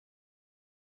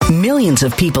Millions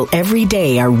of people every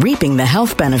day are reaping the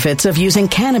health benefits of using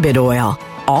cannabis oil,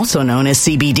 also known as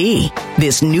CBD.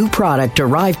 This new product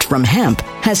derived from hemp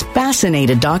has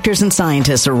fascinated doctors and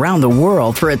scientists around the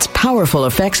world for its powerful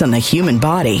effects on the human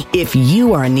body. If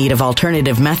you are in need of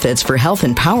alternative methods for health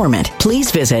empowerment, please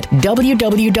visit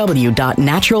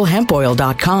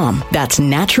www.naturalhempoil.com. That's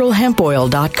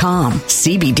naturalhempoil.com.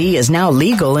 CBD is now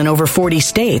legal in over 40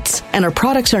 states, and our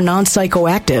products are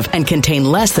non-psychoactive and contain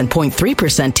less than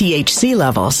 0.3% THC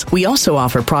levels. We also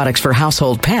offer products for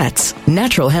household pets.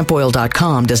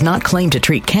 Naturalhempoil.com does not claim to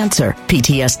treat cancer,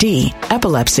 PTSD,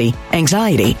 epilepsy,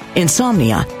 anxiety,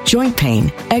 insomnia, joint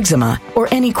pain, eczema, or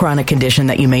any chronic condition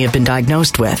that you may have been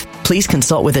diagnosed with. Please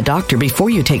consult with a doctor before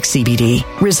you take CBD.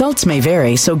 Results may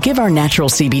vary, so give our natural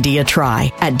CBD a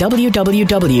try at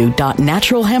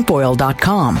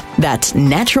www.naturalhempoil.com. That's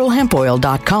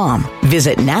naturalhempoil.com.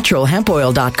 Visit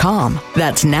naturalhempoil.com.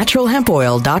 That's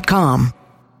naturalhempoil.com.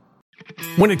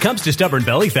 When it comes to stubborn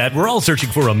belly fat, we're all searching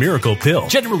for a miracle pill.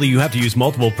 Generally, you have to use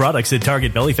multiple products that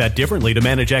target belly fat differently to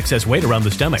manage excess weight around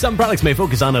the stomach. Some products may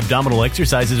focus on abdominal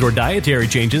exercises or dietary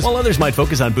changes, while others might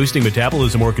focus on boosting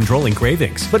metabolism or controlling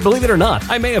cravings. But believe it or not,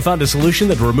 I may have found a solution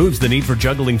that removes the need for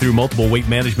juggling through multiple weight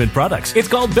management products. It's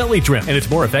called Belly Trim, and it's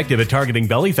more effective at targeting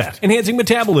belly fat, enhancing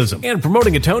metabolism, and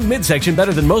promoting a toned midsection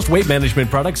better than most weight management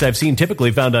products I've seen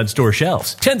typically found on store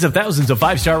shelves. Tens of thousands of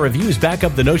 5-star reviews back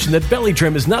up the notion that Belly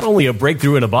Trim is not only a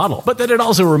breakthrough in a bottle, but that it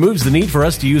also removes the need for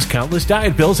us to use countless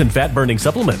diet pills and fat-burning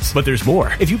supplements. But there's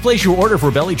more. If you place your order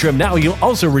for Belly Trim now, you'll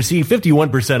also receive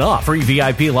 51% off, free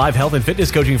VIP live health and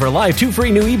fitness coaching for life, 2 free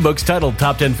new ebooks titled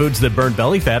Top 10 Foods That Burn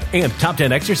Belly Fat and Top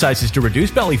 10 Exercises to Reduce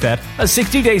Belly Fat, a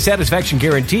 60-day satisfaction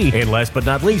guarantee, and last but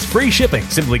not least, free shipping.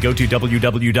 Simply go to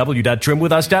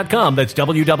www.trimwithus.com. That's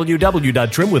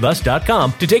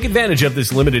www.trimwithus.com to take advantage of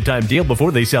this limited time deal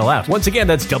before they sell out. Once again,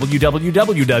 that's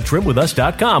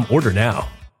www.trimwithus.com. Order now.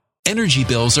 Energy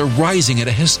bills are rising at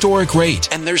a historic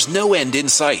rate, and there's no end in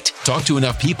sight. Talk to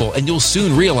enough people, and you'll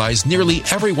soon realize nearly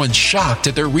everyone's shocked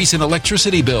at their recent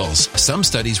electricity bills. Some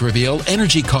studies reveal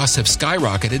energy costs have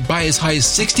skyrocketed by as high as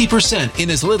 60%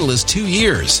 in as little as 2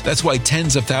 years. That's why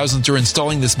tens of thousands are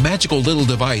installing this magical little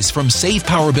device from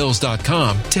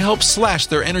SavePowerBills.com to help slash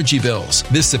their energy bills.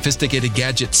 This sophisticated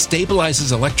gadget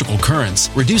stabilizes electrical currents,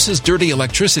 reduces dirty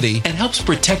electricity, and helps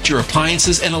protect your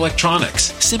appliances and electronics.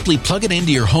 Simply plug it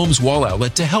into your home's wall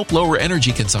outlet to help lower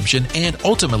energy consumption and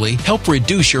ultimately help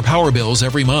reduce your power bills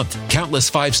every month.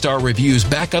 Countless 5-star reviews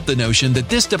back up the notion that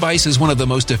this device is one of the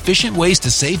most efficient ways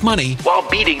to save money while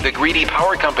beating the greedy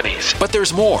power companies. But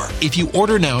there's more. If you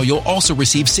order now, you'll also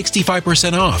receive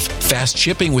 65% off, fast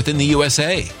shipping within the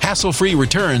USA, hassle-free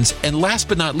returns, and last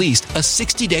but not least, a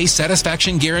 60-day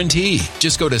satisfaction guarantee.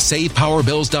 Just go to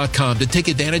SavePowerBills.com to take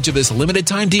advantage of this limited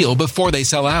time deal before they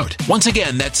sell out. Once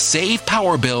again, that's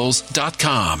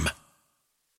SavePowerBills.com.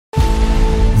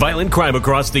 Violent crime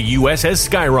across the U.S. has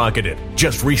skyrocketed.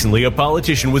 Just recently, a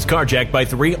politician was carjacked by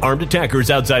 3 armed attackers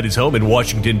outside his home in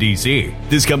Washington, D.C.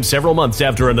 This comes several months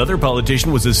after another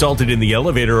politician was assaulted in the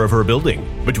elevator of her building.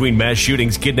 Between mass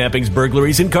shootings, kidnappings,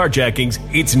 burglaries, and carjackings,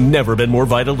 it's never been more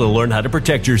vital to learn how to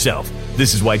protect yourself.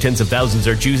 This is why tens of thousands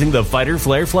are choosing the Fighter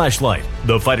Flare flashlight.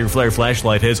 The Fighter Flare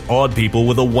flashlight has awed people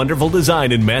with a wonderful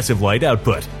design and massive light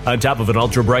output. On top of an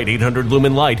ultra-bright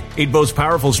 800-lumen light, it boasts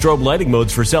powerful strobe lighting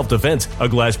modes for self-defense, a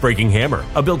glass-breaking hammer,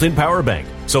 a built-in power bank,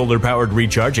 solar-powered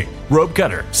recharging, rope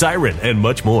cutter, siren, and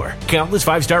much more. Countless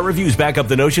 5-star reviews back up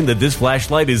the notion that this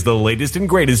flashlight is the latest and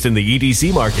greatest in the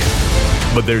EDC market.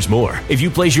 But there's more. If you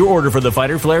place your order for the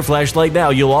Fighter Flare flashlight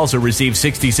now, you'll also receive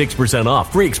 66%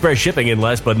 off, free express shipping, and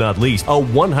last but not least, a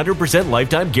 100%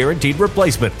 lifetime guaranteed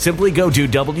replacement. Simply go to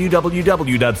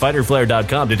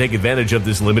www.fighterflare.com to take advantage of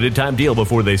this limited time deal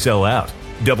before they sell out.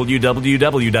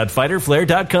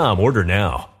 www.fighterflare.com. Order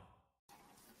now.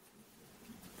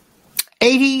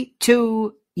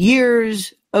 82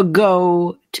 years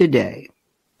ago today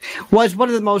was one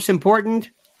of the most important,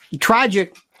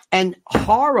 tragic, and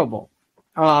horrible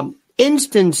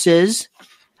instances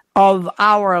of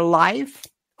our life,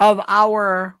 of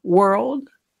our world.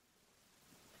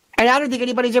 And I don't think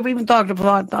anybody's ever even thought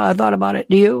about it.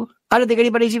 Do you? I don't think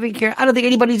anybody's even cared. I don't think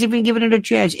anybody's even given it a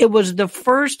chance. It was the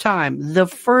first time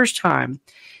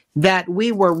that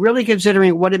we were really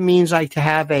considering what it means like to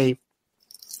have an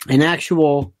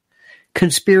actual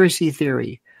conspiracy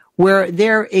theory where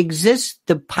there exists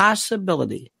the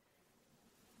possibility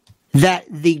that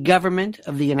the government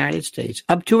of the United States,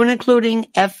 up to and including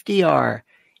FDR,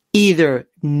 either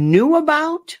knew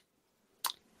about,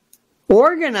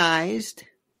 organized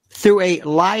through a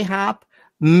lie hop,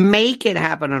 make it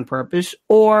happen on purpose,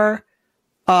 or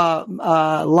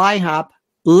lie hop,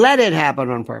 let it happen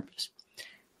on purpose.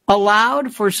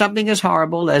 allowed for something as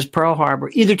horrible as Pearl Harbor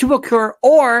either to occur,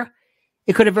 or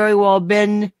it could have very well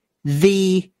been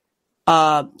the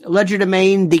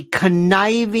legerdemain, the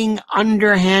conniving,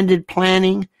 underhanded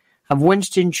planning of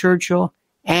Winston Churchill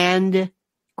and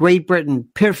Great Britain.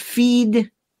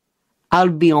 Perfide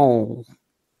Albion.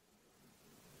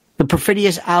 The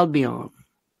perfidious Albion.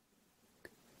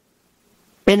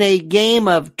 In a game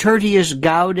of Tertius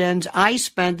Gaudens, I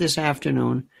spent this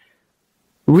afternoon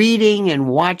reading and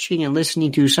watching and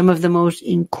listening to some of the most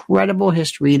incredible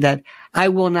history that I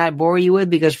will not bore you with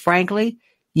because, frankly,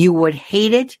 you would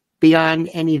hate it beyond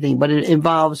anything. But it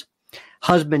involves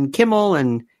Husband Kimmel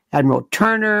and Admiral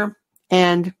Turner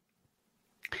and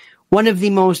one of the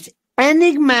most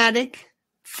enigmatic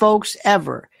folks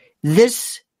ever.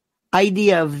 This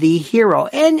idea of the hero,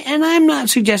 and I'm not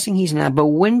suggesting he's not, but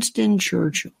Winston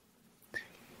Churchill,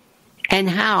 and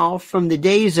how from the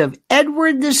days of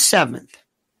Edward VII,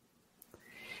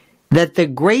 that the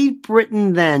Great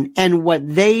Britain then, and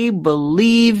what they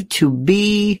believed to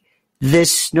be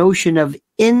this notion of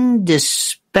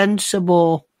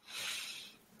indispensable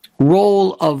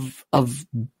role of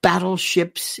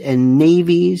battleships and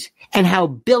navies, and how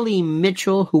Billy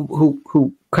Mitchell,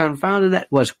 who confounded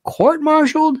that, was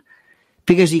court-martialed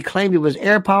because he claimed it was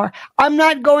air power. I'm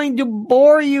not going to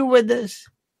bore you with this.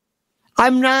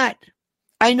 I'm not.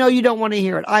 I know you don't want to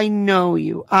hear it. I know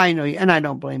you, and I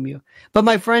don't blame you. But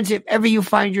my friends, if ever you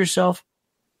find yourself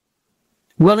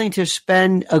willing to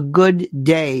spend a good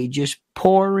day just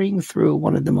pouring through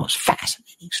one of the most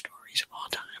fascinating stories of all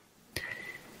time,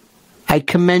 I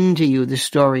commend to you the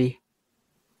story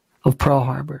of Pearl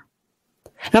Harbor.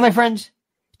 Now, my friends,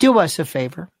 do us a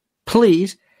favor.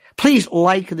 Please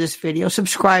like this video,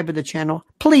 subscribe to the channel.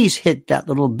 Please hit that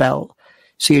little bell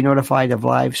so you're notified of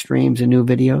live streams and new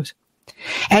videos.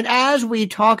 And as we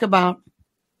talk about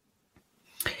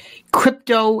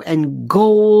crypto and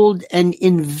gold and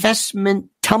investment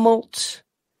tumults,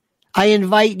 I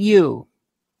invite you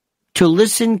to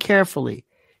listen carefully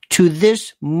to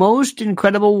this most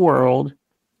incredible word,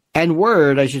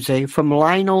 I should say, from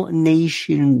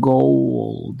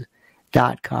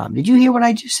LionelNationGold.com. Did you hear what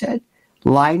I just said?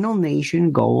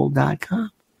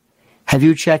 LionelNationGold.com. Have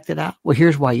you checked it out? Well,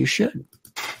 here's why you should.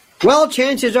 Well,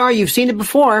 chances are you've seen it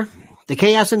before. The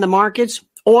chaos in the markets,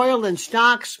 oil and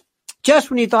stocks.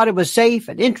 Just when you thought it was safe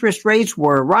and interest rates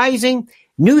were rising,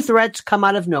 new threats come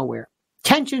out of nowhere.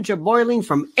 Tensions are boiling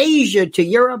from Asia to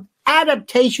Europe.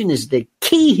 Adaptation is the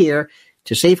key here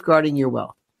to safeguarding your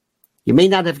wealth. You may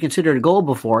not have considered gold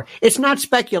before. It's not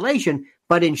speculation,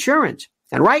 but insurance.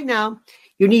 And right now,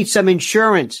 you need some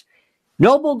insurance.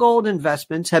 Noble Gold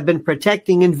Investments have been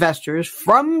protecting investors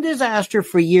from disaster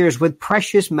for years with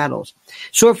precious metals.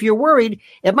 So if you're worried,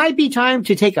 it might be time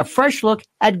to take a fresh look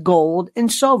at gold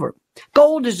and silver.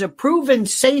 Gold is a proven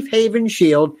safe haven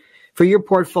shield for your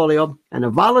portfolio and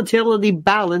a volatility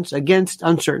balance against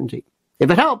uncertainty. If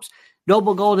it helps,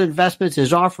 Noble Gold Investments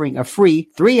is offering a free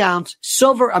 3-ounce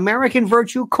silver American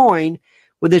Virtue coin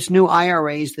with its new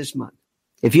IRAs this month.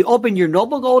 If you open your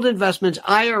Noble Gold Investments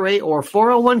IRA or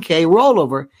 401k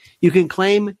rollover, you can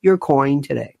claim your coin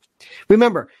today.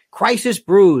 Remember, crisis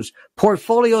brews,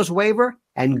 portfolios waver,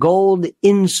 and gold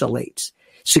insulates.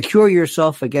 Secure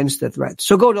yourself against the threats.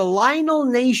 So go to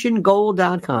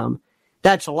LionelNationGold.com.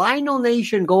 That's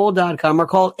LionelNationGold.com, or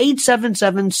call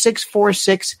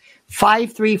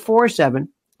 877-646-5347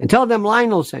 and tell them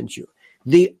Lionel sent you.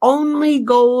 The only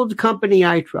gold company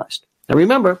I trust. Now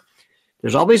remember,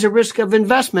 there's always a risk of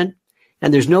investment,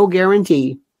 and there's no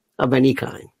guarantee of any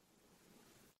kind.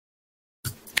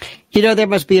 You know, there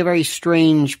must be a very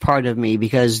strange part of me,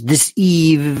 because this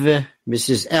Eve,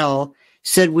 Mrs. L,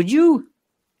 said, would you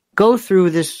go through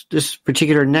this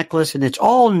particular necklace, and it's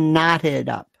all knotted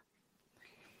up.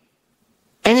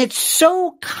 And it's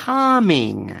so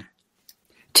calming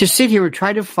to sit here and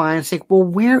try to find, it's like, well,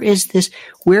 where is this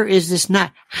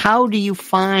knot? How do you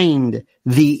find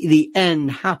the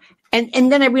end? How?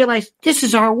 And then I realized this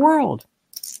is our world.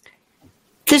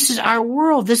 This is our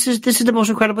world. This is the most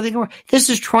incredible thing in the world. This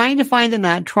is trying to find the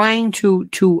knot, trying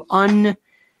to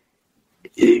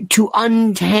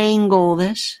untangle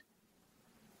this.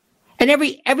 And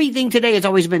everything today has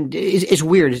always been is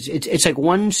weird. It's like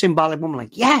one symbolic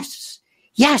moment, like yes,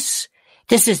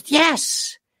 this is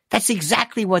yes. That's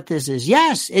exactly what this is.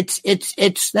 Yes, it's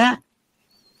that.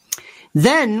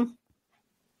 Then,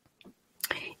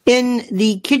 in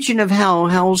the kitchen of hell,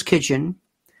 Hell's Kitchen,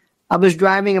 I was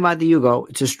driving about the Yugo.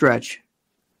 It's a stretch.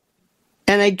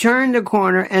 And I turned the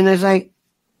corner, and it's like,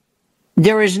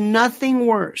 there is nothing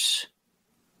worse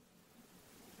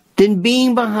than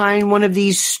being behind one of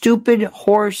these stupid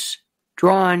horse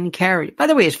drawn carriage. By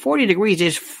the way, it's 40 degrees.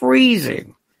 It's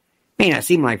freezing. May not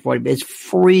seem like 40, but it's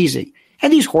freezing.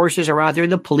 And these horses are out there,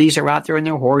 the police are out there on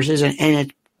their horses,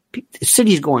 and the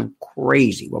city's going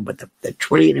crazy. Well, but the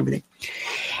tree and everything.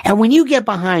 And when you get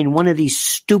behind one of these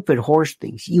stupid horse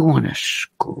things, you want to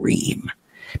scream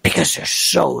because they're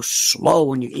so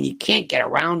slow and you can't get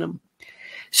around them.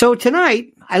 So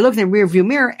tonight, I looked in the rearview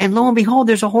mirror, and lo and behold,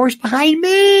 there's a horse behind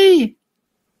me.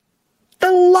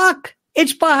 The luck.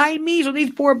 It's behind me, so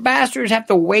these poor bastards have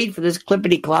to wait for this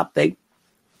clippity-clop thing.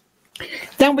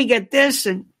 Then we get this,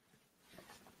 and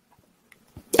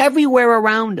everywhere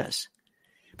around us.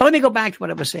 But let me go back to what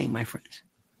I was saying, my friends.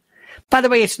 By the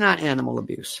way, it's not animal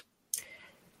abuse.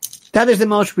 That is the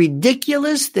most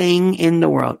ridiculous thing in the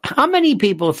world. How many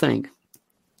people think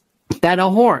that a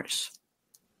horse,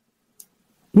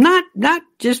 not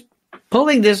just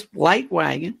pulling this light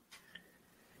wagon,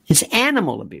 it's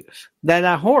animal abuse, that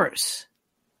a horse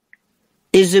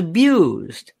is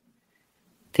abused?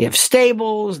 They have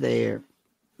stables, they're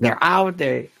out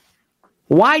there.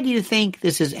 Why do you think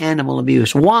this is animal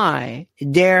abuse? Why,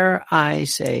 dare I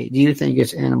say, do you think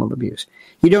it's animal abuse?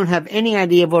 You don't have any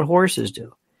idea of what horses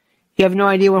do. You have no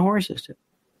idea what horses do.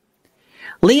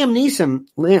 Liam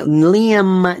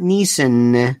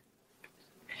Neeson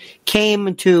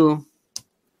came to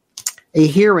a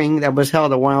hearing that was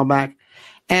held a while back.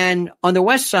 And on the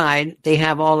west side, they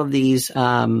have all of these,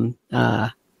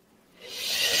 I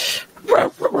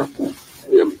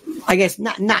guess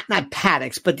not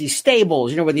paddocks, but these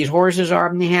stables, where these horses are,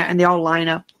 and they all line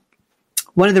up.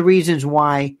 One of the reasons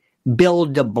why Bill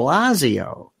de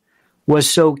Blasio was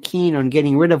so keen on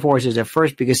getting rid of horses at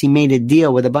first, because he made a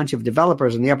deal with a bunch of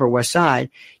developers on the Upper West Side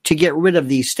to get rid of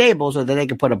these stables so that they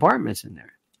could put apartments in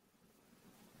there.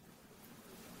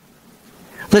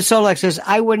 Liz Solak says,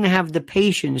 I wouldn't have the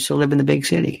patience to live in the big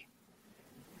city.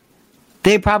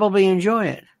 They probably enjoy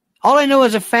it. All I know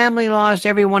is a family lost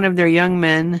every one of their young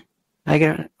men. I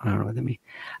don't know what that means.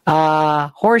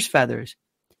 Horse feathers.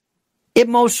 It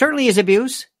most certainly is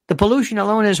abuse. The pollution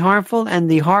alone is harmful,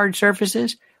 and the hard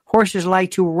surfaces. Horses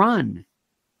like to run.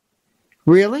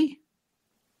 Really?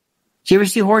 Do you ever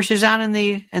see horses out in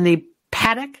the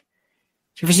paddock?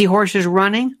 Do you ever see horses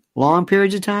running long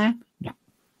periods of time? No.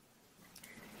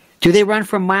 Do they run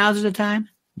for miles at a time?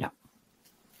 No.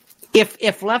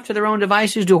 If left to their own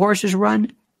devices, do horses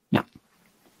run? No.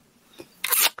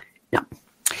 No.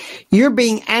 You're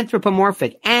being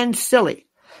anthropomorphic and silly.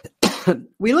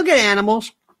 We look at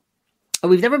animals, and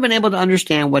we've never been able to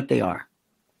understand what they are.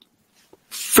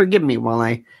 Forgive me while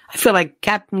I feel like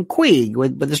Captain Queeg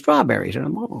with the strawberries.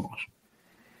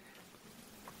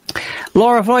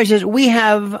 Laura Floyd says, we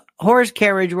have horse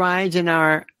carriage rides in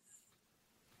our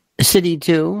city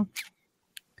too.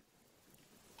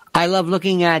 I love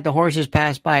looking at the horses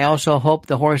pass by. I also hope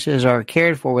the horses are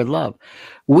cared for with love.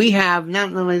 We have,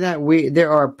 not only that,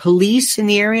 there are police in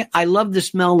the area. I love the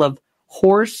smell of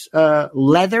horse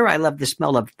leather. I love the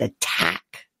smell of the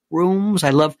tack rooms. I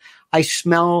love horse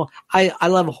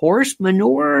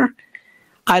manure.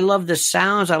 I love the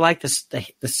sounds. I like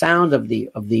the sound of the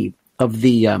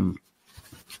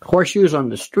horseshoes on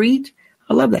the street.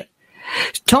 I love that.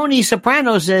 Tony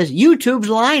Soprano says, YouTube's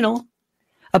Lionel.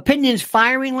 Opinions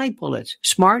firing like bullets.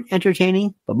 Smart,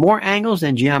 entertaining, but more angles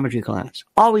than geometry class.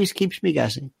 Always keeps me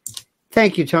guessing.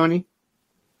 Thank you, Tony.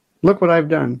 Look what I've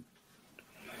done.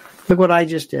 Look what I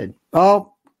just did.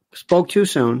 Oh, spoke too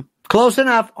soon. Close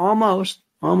enough. Almost.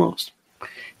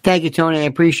 Thank you, Tony. I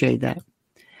appreciate that.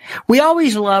 We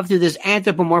always love through this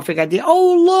anthropomorphic idea.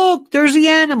 Oh, look, there's the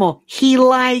animal. He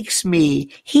likes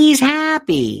me. He's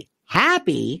happy.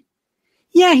 Happy?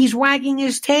 Yeah, he's wagging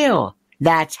his tail.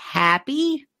 That's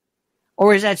happy?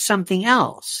 Or is that something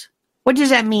else? What does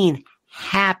that mean,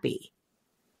 happy?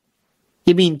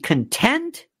 You mean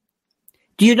content?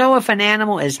 Do you know if an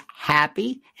animal is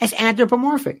happy? It's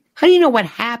anthropomorphic. How do you know what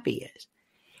happy is?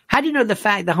 How do you know the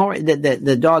fact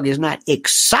the dog is not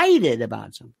excited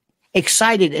about something?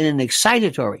 Excited in an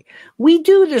excitatory. We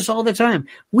do this all the time.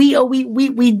 We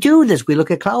do this. We look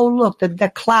at cloud. Oh, look,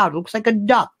 the cloud looks like a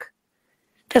duck.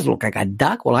 It doesn't look like a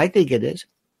duck. Well, I think it is.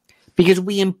 Because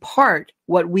we impart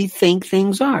what we think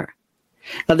things are.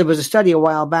 Now, there was a study a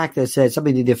while back that said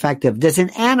something to the effect of, does an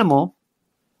animal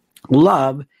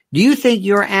love, do you think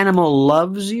your animal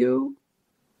loves you?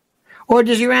 Or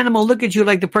does your animal look at you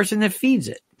like the person that feeds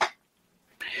it?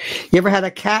 You ever had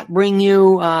a cat bring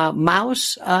you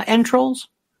mouse entrails?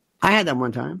 I had that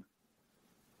one time.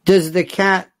 Does the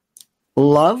cat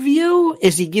love you?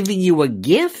 Is he giving you a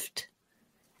gift?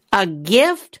 A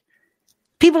gift?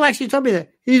 People actually told me that.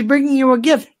 He's bringing you a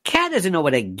gift. Cat doesn't know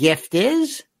what a gift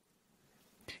is.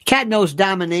 Cat knows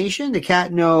domination. The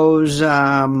cat knows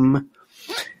the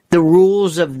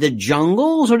rules of the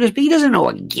jungle, so to speak. He doesn't know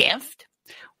a gift.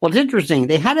 Well, it's interesting.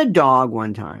 They had a dog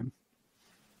one time,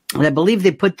 and I believe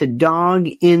they put the dog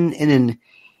in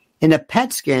a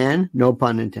PET scan, no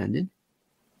pun intended,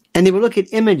 and they would look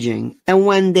at imaging, and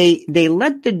when they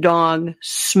let the dog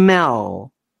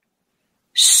smell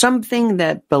something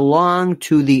that belonged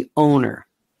to the owner,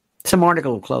 some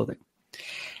article of clothing,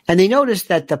 and they noticed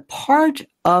that the part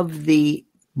of the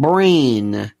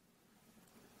brain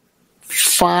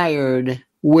fired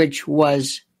which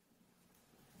was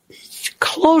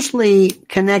closely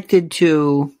connected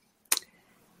to,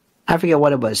 I forget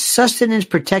what it was, sustenance,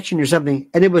 protection, or something,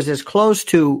 and it was as close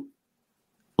to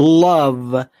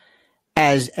love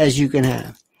as you can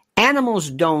have. Animals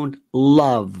don't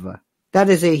love. That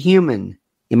is a human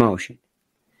emotion.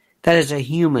 That is a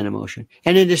human emotion.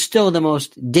 And it is still the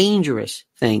most dangerous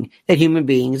thing that human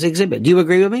beings exhibit. Do you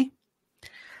agree with me?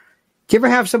 Do you ever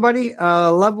have somebody,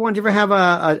 a loved one, do you ever have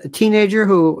a teenager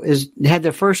who had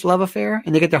their first love affair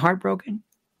and they get their heart broken?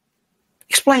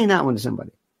 Explain that one to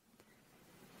somebody.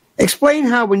 Explain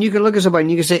how when you can look at somebody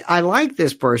and you can say, I like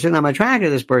this person, I'm attracted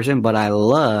to this person, but I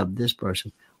love this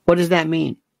person. What does that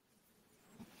mean?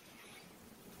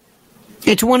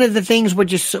 It's one of the things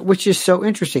which is so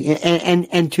interesting.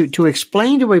 And to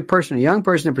explain to a person, a young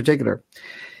person in particular,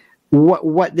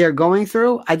 what they're going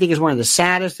through, I think is one of the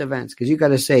saddest events, because you got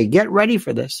to say, get ready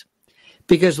for this,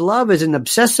 because love is an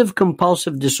obsessive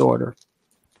compulsive disorder.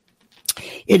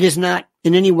 It is not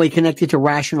in any way connected to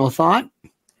rational thought.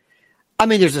 I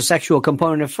mean, there's a sexual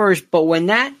component at first, but when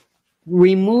that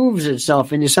removes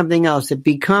itself into something else, it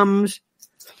becomes,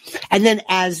 and then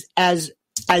as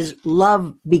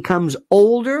love becomes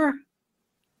older,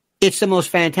 it's the most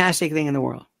fantastic thing in the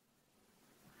world.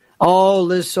 Oh,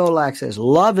 Liz Solak says,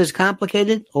 love is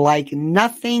complicated like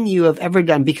nothing you have ever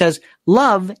done, because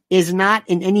love is not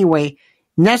in any way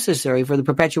necessary for the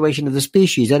perpetuation of the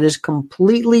species. That is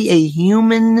completely a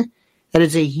human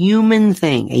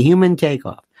thing, a human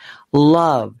takeoff.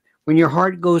 Love, when your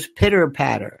heart goes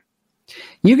pitter-patter.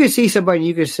 You can see somebody and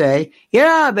you can say,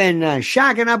 yeah, I've been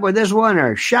shacking up with this one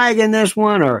or shagging this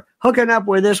one or hooking up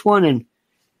with this one, and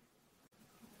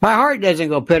my heart doesn't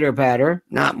go pitter-patter.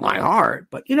 Not my heart,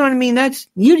 but you know what I mean? That's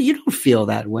you don't feel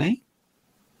that way.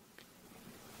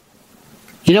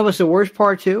 You know what's the worst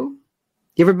part too?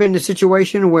 You ever been in a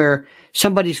situation where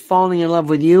somebody's falling in love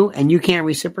with you and you can't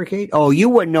reciprocate? Oh, you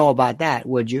wouldn't know about that,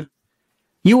 would you?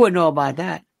 You wouldn't know about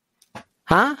that.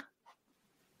 Huh?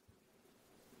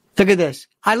 Look at this.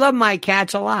 I love my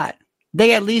cats a lot.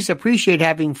 They at least appreciate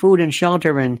having food and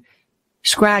shelter and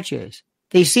scratches.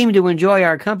 They seem to enjoy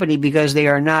our company because they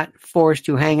are not forced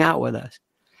to hang out with us.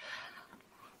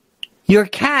 Your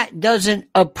cat doesn't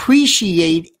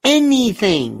appreciate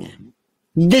anything.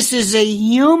 This is a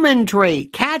human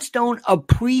trait. Cats don't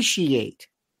appreciate.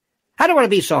 I don't want to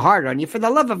be so hard on you. For the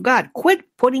love of God,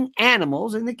 quit putting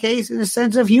animals in the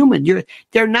sense of human.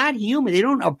 They're not human. They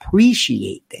don't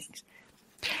appreciate things.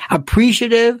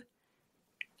 Appreciative.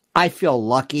 I feel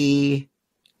lucky.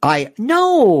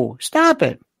 No, stop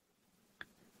it.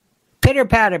 Pitter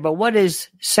patter, but what is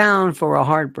sound for a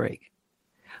heartbreak?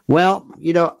 Well,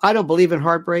 I don't believe in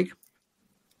heartbreak,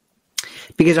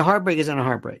 because a heartbreak isn't a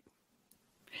heartbreak.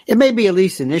 It may be, at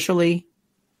least initially,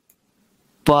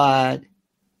 but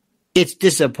it's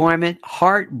disappointment.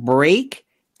 Heartbreak,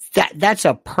 that's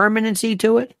a permanency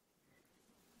to it.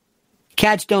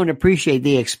 Cats don't appreciate,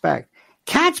 they expect.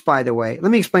 Cats, by the way,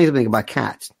 let me explain something about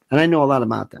cats, and I know a lot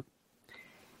about them.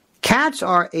 Cats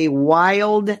are a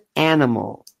wild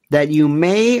animal that you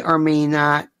may or may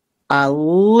not a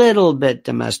little bit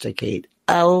domesticate.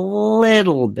 A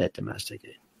little bit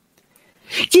domesticate.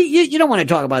 You don't want to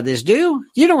talk about this, do you?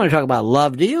 You don't want to talk about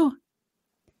love, do you?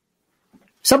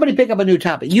 Somebody pick up a new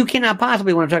topic. You cannot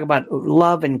possibly want to talk about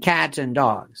love and cats and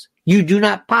dogs. You do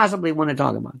not possibly want to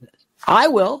talk about this. I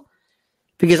will,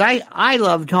 because I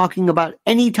love talking about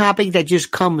any topic that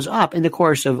just comes up in the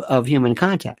course of human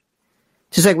contact.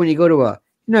 Just like when you go to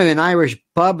an Irish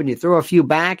pub and you throw a few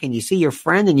back and you see your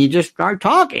friend and you just start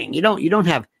talking. You don't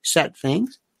have set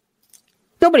things.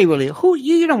 Nobody really,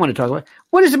 you don't want to talk about.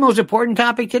 What is the most important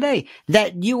topic today?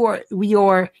 That you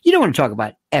don't want to talk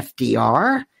about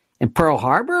FDR and Pearl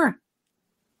Harbor.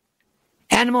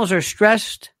 Animals are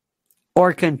stressed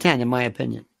or content, in my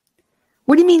opinion.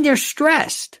 What do you mean they're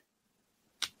stressed?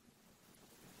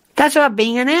 That's about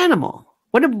being an animal.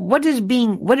 What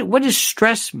does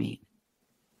stress mean?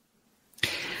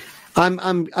 I'm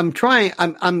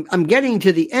getting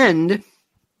to the end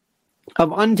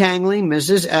of untangling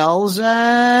Mrs. L's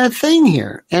thing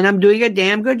here, and I'm doing a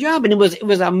damn good job. And it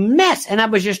was a mess. And I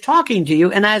was just talking to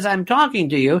you, and as I'm talking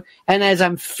to you, and as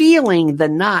I'm feeling the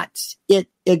knots, it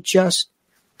just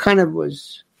kind of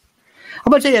was. I'm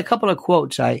going to tell you a couple of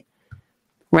quotes I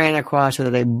ran across the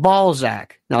other day.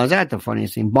 Balzac. Now, is that the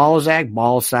funniest thing? Balzac.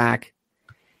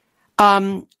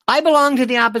 I belong to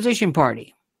the opposition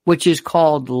party, which is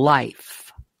called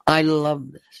life. I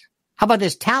love this. How about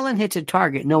this? Talent hits a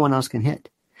target no one else can hit.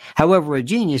 However, a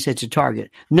genius hits a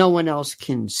target no one else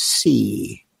can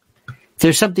see.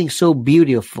 There's something so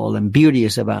beautiful and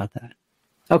beauteous about that.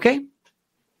 Okay?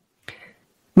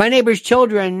 My neighbor's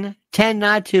children tend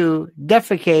not to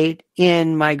defecate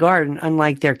in my garden,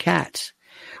 unlike their cats.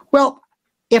 Well,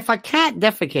 if a cat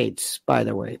defecates, by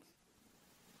the way,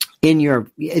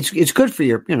 it's good for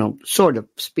your, so to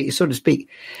speak.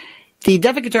 The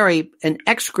defecatory and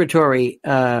excretory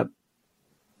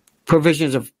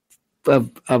provisions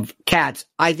of cats,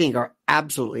 I think, are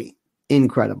absolutely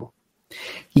incredible.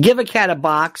 You give a cat a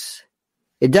box,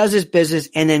 it does its business,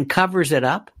 and then covers it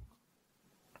up.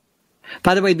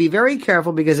 By the way, be very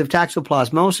careful because of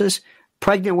toxoplasmosis.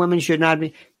 Pregnant women should not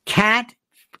be.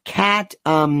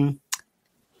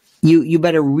 You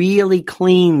better really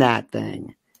clean that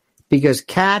thing because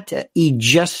cat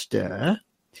egesta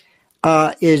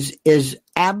is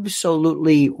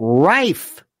absolutely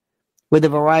rife with a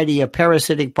variety of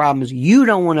parasitic problems you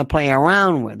don't want to play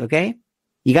around with, okay?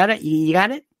 You got it? You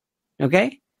got it?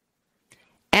 Okay?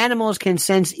 Animals can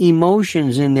sense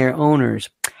emotions in their owners.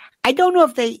 I don't know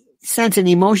if they sense an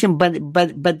emotion,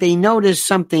 but they notice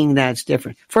something that's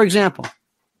different. For example,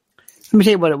 let me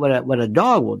tell you what a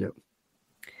dog will do.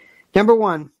 Number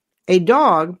one, a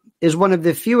dog is one of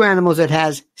the few animals that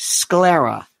has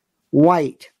sclera,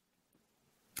 white.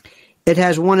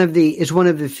 It's one of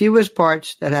the fewest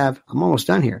parts that have. I'm almost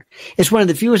done here. It's one of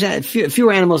the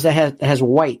fewer animals that has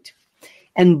white,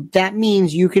 and that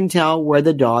means you can tell where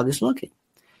the dog is looking.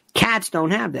 Cats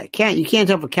don't have that. You can't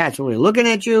tell if a cat's really looking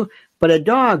at you, but a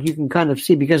dog you can kind of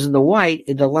see because of the white.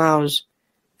 It allows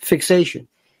fixation.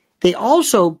 They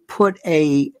also put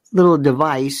a little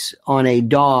device on a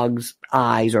dog's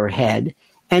eyes or head,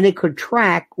 and it could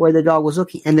track where the dog was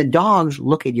looking. And the dogs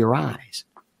look at your eyes.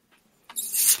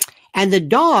 And the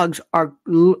dogs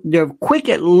they're quick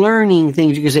at learning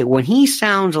things. You can say, when he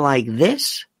sounds like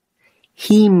this,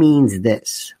 he means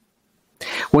this.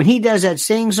 When he does that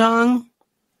sing song,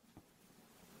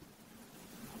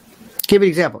 give you an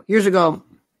example. Years ago,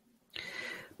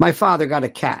 my father got a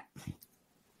cat.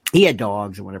 He had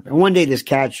dogs or whatever. And one day this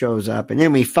cat shows up, and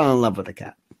then we fell in love with the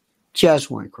cat.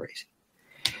 Just went crazy.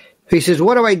 He says,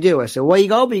 what do I do? I said, well, you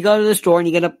go to the store and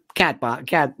you get a cat,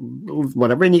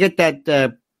 whatever, and you get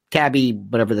that tabby,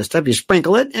 whatever the stuff, you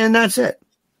sprinkle it, and that's it.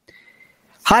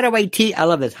 How do I teach? I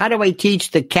love this. How do I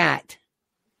teach the cat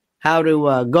how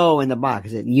to go in the box?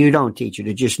 I said, you don't teach it.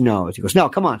 It just knows. He goes, no,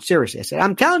 come on, seriously. I said,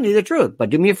 I'm telling you the truth, but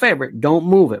do me a favor. Don't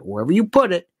move it. Wherever you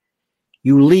put it,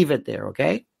 you leave it there,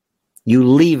 okay? You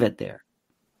leave it there.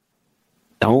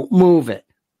 Don't move it.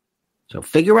 So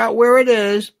figure out where it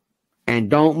is and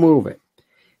don't move it.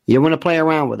 You don't want to play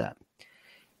around with that.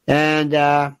 And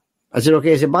I said,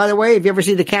 okay. I said, by the way, if you ever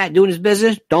see the cat doing his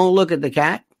business, don't look at the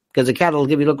cat because the cat will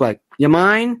give you a look like, you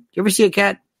mind? You ever see a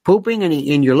cat pooping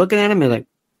and you're looking at him? You're like,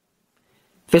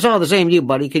 if it's all the same to you,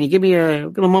 buddy, can you give me a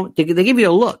little moment? They give you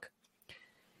a look.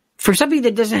 For somebody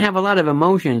that doesn't have a lot of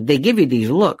emotion, they give you these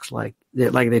looks like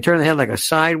they turn their head like a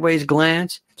sideways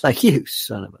glance. It's like, you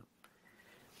son of a.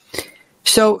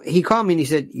 So he called me and he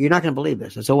said, you're not going to believe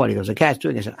this. I said, what? He goes, the cat's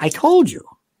doing it. I said, I told you.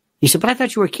 He said, but I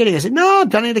thought you were kidding. I said, no, I'm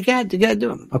telling you the cat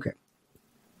doing it. Okay.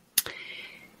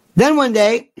 Then one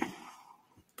day,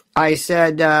 I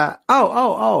said,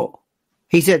 oh.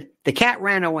 He said, the cat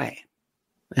ran away.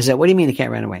 I said, what do you mean the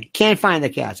cat ran away? Can't find the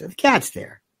cat. I said, the cat's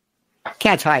there.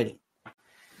 Cat's hiding.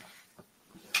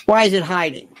 Why is it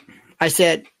hiding? I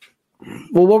said,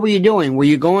 well, what were you doing? Were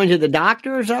you going to the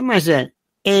doctor or something? I said,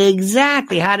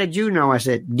 exactly. How did you know? I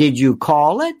said, did you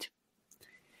call it?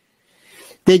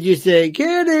 Did you say,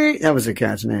 Kitty? That was the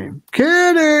cat's name.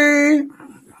 Kitty.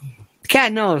 The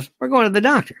cat knows we're going to the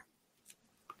doctor.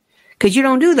 Because you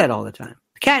don't do that all the time.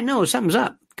 The cat knows something's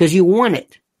up because you want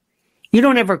it. You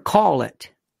don't ever call it.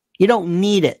 You don't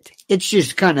need it. It's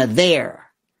just kind of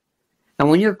there. And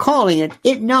when you're calling it,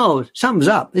 it knows something's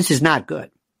up. This is not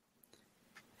good.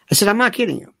 I said, I'm not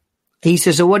kidding you. He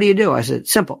says, so what do you do? I said,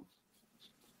 simple.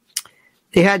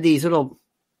 They had these little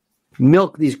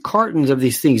milk, these cartons of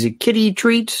these things, the kitty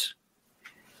treats.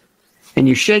 And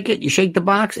you shake it, you shake the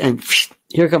box, and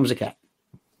here comes the cat.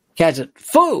 Cat said,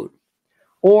 food.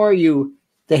 Or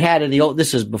they had in the old,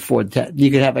 this is before, you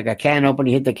could have like a can opener,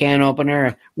 you hit the can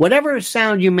opener, whatever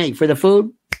sound you make for the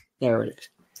food, there it is.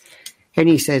 And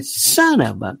he said, son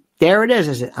of a, there it is.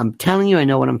 I said, I'm telling you, I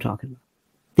know what I'm talking about.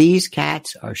 These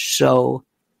cats are so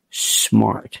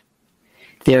smart.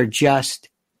 They just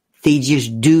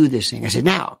do this thing. I said,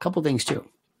 now, a couple things too.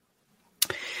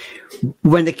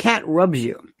 When the cat rubs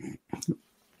you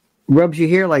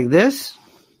here like this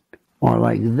or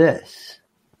like this,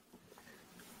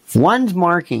 one's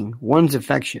marking, one's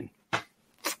affection.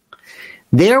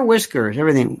 Their whiskers,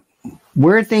 everything,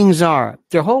 where things are,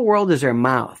 their whole world is their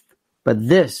mouth. But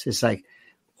this is like,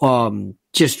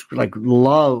 just like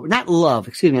love, not love,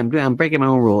 excuse me, I'm breaking my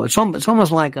own rule. It's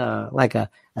almost like a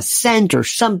scent or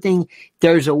something.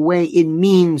 There's a way, it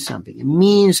means something. It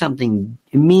means something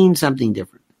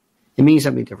different. It means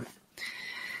something different.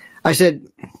 I said,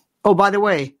 oh, by the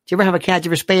way, do you ever have a cat? Do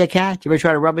you ever spay a cat? Do you ever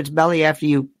try to rub its belly after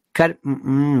you cut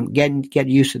it? Get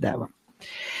used to that one.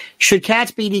 Should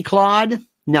cats be declawed?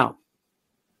 No.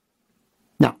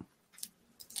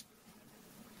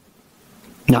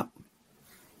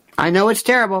 I know it's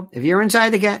terrible. If you're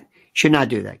inside the cat, should not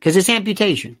do that because it's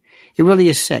amputation. It really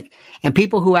is sick. And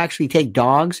people who actually take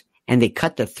dogs and they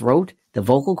cut the throat, the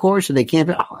vocal cords, so they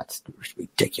can't. Oh, that's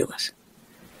ridiculous.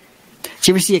 Did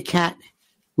you ever see a cat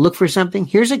look for something?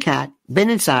 Here's a cat,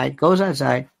 been inside, goes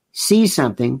outside, sees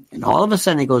something, and all of a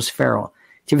sudden it goes feral.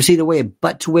 Did you ever see the way its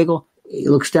butt wiggle? It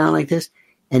looks down like this,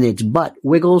 and its butt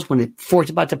wiggles before it's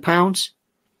about to pounce.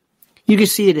 You can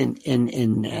see it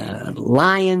in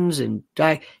lions and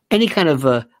any kind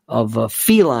of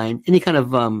feline, any kind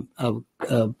of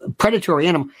predatory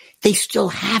animal. They still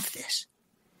have this.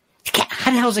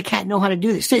 How the hell does a cat know how to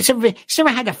do this? It's never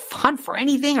had to hunt for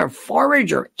anything or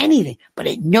forage or anything, but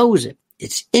it knows it.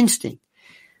 It's instinct.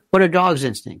 What are dogs'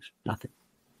 instincts? Nothing.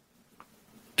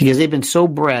 Because they've been so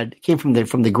bred, came from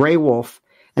the gray wolf,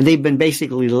 and they've been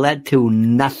basically led to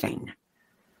nothing.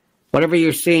 Whatever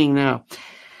you're seeing now.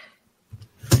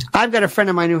 I've got a friend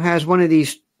of mine who has one of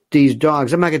these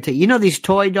dogs. I'm not going to tell you. You know these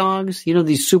toy dogs? You know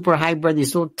these super hybrid,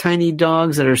 these little tiny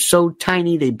dogs that are so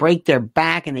tiny they break their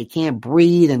back and they can't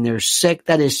breathe and they're sick.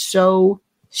 That is so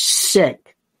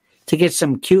sick to get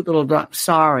some cute little dog.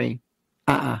 Sorry.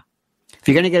 If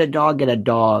you're going to get a dog, get a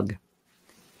dog.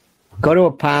 Go to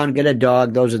a pound, get a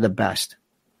dog. Those are the best.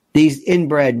 These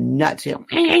inbred nuts. No.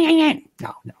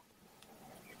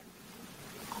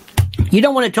 You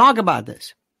don't want to talk about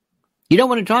this.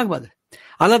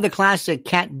 I love the classic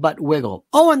cat butt wiggle.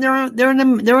 Oh, and they're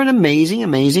an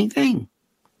amazing thing.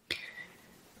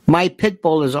 My pit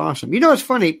bull is awesome. You know, it's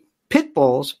funny. Pit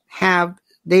bulls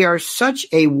they are such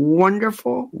a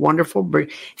wonderful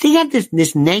breed. They have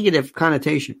this negative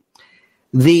connotation.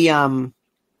 The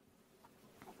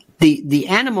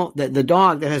animal, the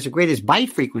dog that has the greatest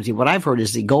bite frequency, what I've heard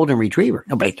is the golden retriever.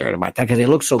 Nobody cared about that because they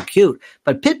look so cute.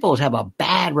 But pit bulls have a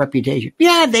bad reputation.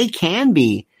 Yeah, they can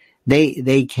be.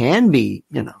 They can be,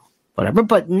 whatever,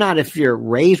 but not if you're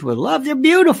raised with love. They're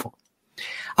beautiful.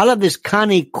 I love this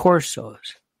Cane Corsos.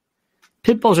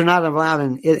 Pit bulls are not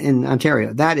allowed in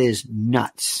Ontario. That is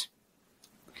nuts.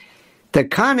 The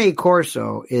Cane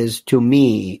Corso is, to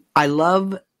me, I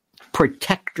love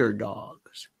protector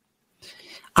dogs.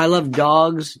 I love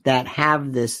dogs that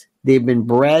have this, they've been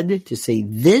bred to say,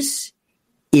 this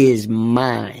is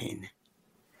mine.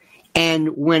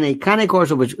 And when a Cane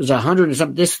Corso was 100 and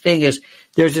something, this thing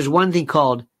there's this one thing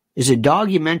called, is a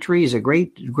Dogumentary, is a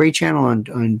great channel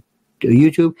on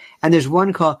YouTube. And there's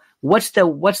one called, what's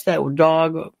that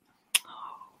dog?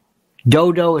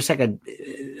 Dodo. It's like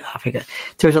I forget.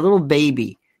 There's a little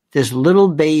baby. This little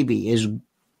baby is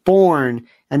born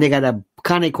and they got a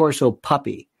Cane Corso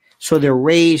puppy. So they're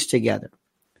raised together.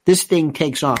 This thing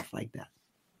takes off like that.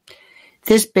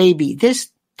 This baby, this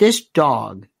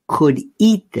dog could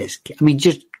eat this. I mean,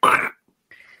 just,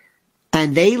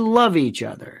 and they love each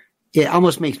other. It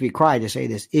almost makes me cry to say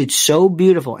this. It's so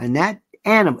beautiful. And that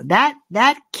animal,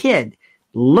 that kid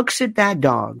looks at that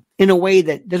dog in a way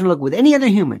that doesn't look with any other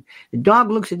human. The dog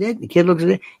looks at it, the kid looks at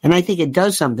it, and I think it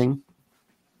does something.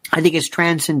 I think it's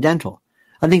transcendental.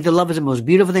 I think the love is the most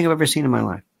beautiful thing I've ever seen in my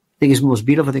life. I think it's the most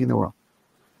beautiful thing in the world.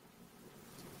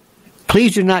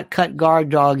 Please do not cut guard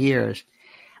dog ears.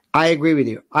 I agree with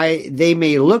you. They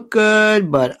may look good,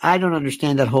 but I don't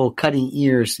understand that whole cutting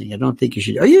ears thing. I don't think you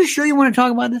should. Are you sure you want to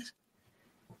talk about this?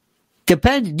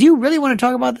 Depends. Do you really want to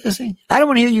talk about this thing? I don't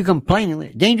want to hear you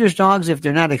complaining. Dangerous dogs if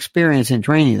they're not experienced in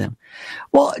training them.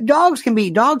 Well, dogs can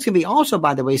be also,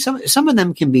 by the way, some of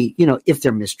them can be, if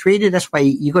they're mistreated. That's why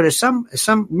you go to some,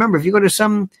 remember, if you go to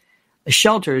some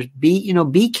shelters,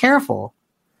 be careful.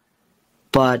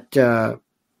 But,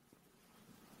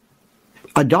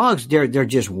 Dogs, they're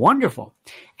just wonderful.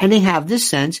 And they have this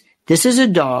sense, this is a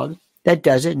dog that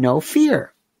doesn't know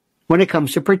fear when it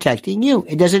comes to protecting you.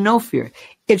 It doesn't know fear.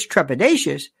 It's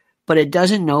trepidatious, but it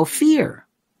doesn't know fear.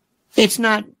 It's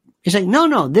like,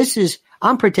 no,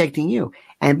 I'm protecting you.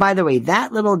 And by the way,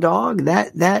 that little dog,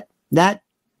 that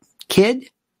kid,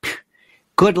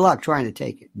 good luck trying to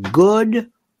take it.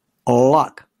 Good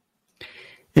luck.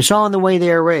 It's all in the way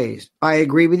they are raised. I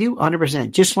agree with you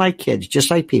 100%. Just like kids, just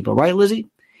like people. Right, Lizzie?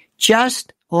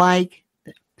 Just like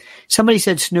somebody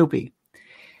said Snoopy.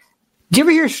 Did you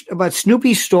ever hear about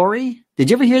Snoopy's story? Did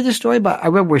you ever hear this story? I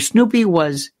remember where Snoopy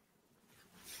was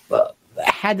a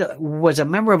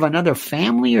member of another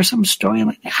family or some story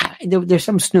like that. There's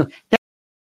some Snoopy.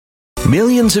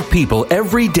 Millions of people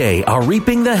every day are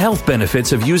reaping the health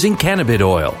benefits of using cannabis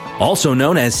oil, also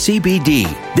known as CBD.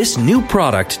 This new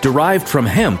product derived from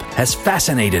hemp has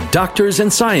fascinated doctors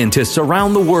and scientists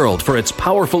around the world for its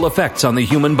powerful effects on the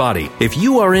human body. If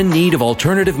you are in need of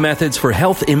alternative methods for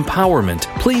health empowerment,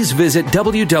 please visit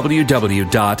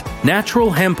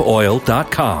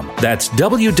www.naturalhempoil.com. That's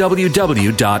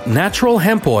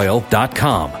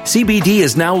www.naturalhempoil.com. CBD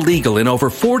is now legal in over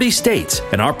 40 states,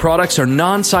 and our products are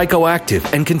non-psychoactive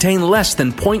and contain less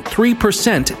than 0.3%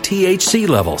 THC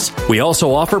levels. We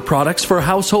also offer products for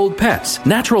household pets.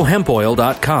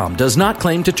 NaturalHempOil.com does not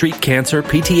claim to treat cancer,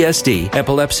 PTSD,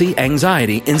 epilepsy,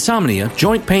 anxiety, insomnia,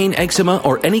 joint pain, eczema,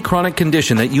 or any chronic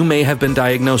condition that you may have been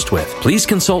diagnosed with. Please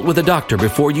consult with a doctor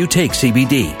before you take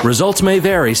CBD. Results may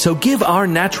vary, so give our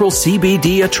natural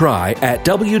CBD a try at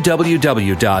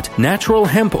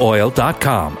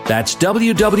www.naturalhempoil.com. That's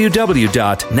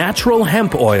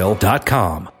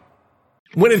www.naturalhempoil.com.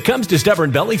 When it comes to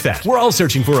stubborn belly fat, we're all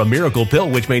searching for a miracle pill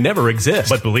which may never exist.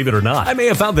 But believe it or not, I may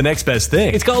have found the next best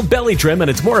thing. It's called Belly Trim, and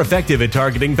it's more effective at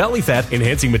targeting belly fat,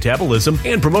 enhancing metabolism,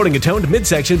 and promoting a toned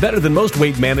midsection better than most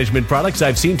weight management products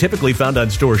I've seen typically found on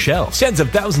store shelves. Tens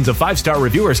of thousands of 5-star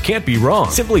reviewers can't be wrong.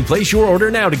 Simply place your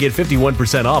order now to get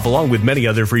 51% off along with many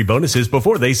other free bonuses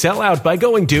before they sell out by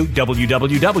going to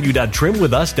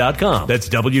www.trimwithus.com. That's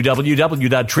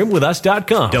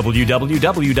www.trimwithus.com.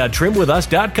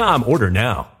 www.trimwithus.com. Order now.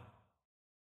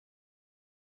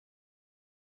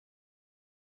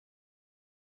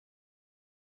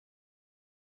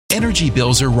 Energy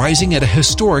bills are rising at a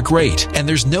historic rate, and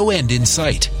there's no end in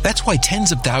sight. That's why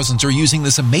tens of thousands are using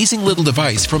this amazing little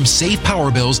device from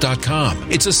SavePowerBills.com.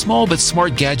 It's a small but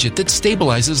smart gadget that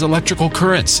stabilizes electrical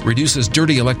currents, reduces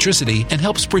dirty electricity, and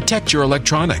helps protect your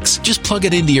electronics. Just plug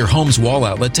it into your home's wall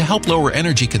outlet to help lower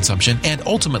energy consumption and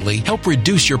ultimately help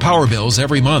reduce your power bills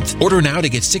every month. Order now to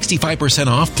get 65%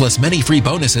 off plus many free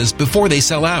bonuses before they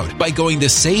sell out by going to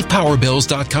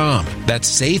SavePowerBills.com.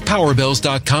 That's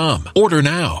SavePowerBills.com. Order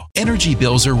now. Energy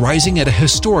bills are rising at a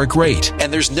historic rate,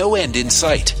 and there's no end in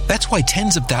sight. That's why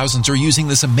tens of thousands are using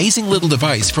this amazing little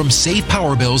device from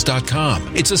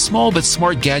SavePowerBills.com. It's a small but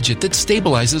smart gadget that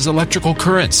stabilizes electrical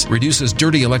currents, reduces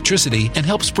dirty electricity, and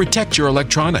helps protect your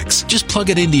electronics. Just plug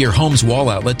it into your home's wall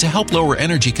outlet to help lower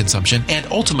energy consumption and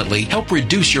ultimately help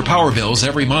reduce your power bills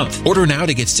every month. Order now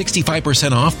to get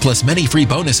 65% off plus many free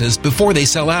bonuses before they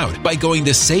sell out by going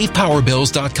to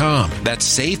SavePowerBills.com.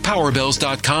 That's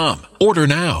SavePowerBills.com. Order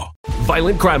now.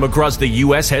 Violent crime across the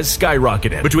U.S. has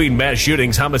skyrocketed. Between mass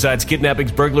shootings, homicides,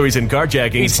 kidnappings, burglaries, and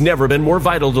carjackings, it's never been more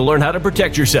vital to learn how to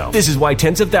protect yourself. This is why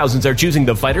tens of thousands are choosing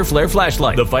the Fighter Flare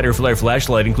flashlight. The Fighter Flare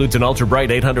flashlight includes an ultra-bright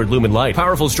 800 lumen light,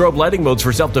 powerful strobe lighting modes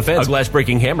for self-defense, a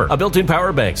glass-breaking hammer, a built-in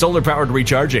power bank, solar-powered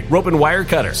recharging, rope and wire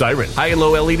cutter, siren, high and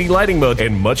low LED lighting mode,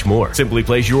 and much more. Simply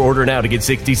place your order now to get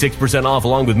 66% off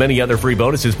along with many other free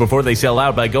bonuses before they sell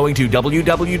out by going to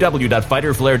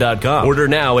www.fighterflare.com. Order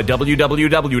now at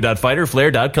www.fighterflare.com.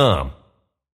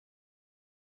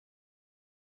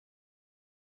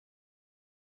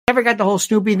 Never got the whole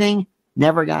Snoopy thing.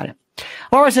 Never got it.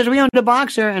 Laura says, we owned a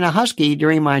boxer and a husky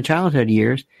during my childhood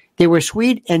years. They were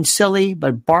sweet and silly,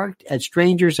 but barked at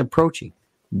strangers approaching.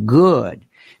 Good.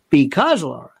 Because,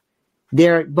 Laura,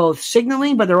 they're both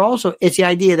signaling, but they're also, it's the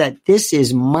idea that this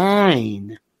is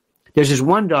mine. There's this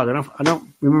one dog, I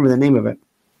don't remember the name of it.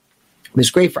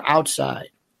 It's great for outside.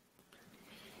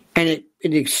 And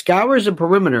it scours the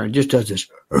perimeter and just does this.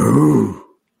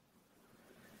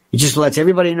 It just lets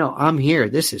everybody know, I'm here.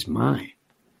 This is mine.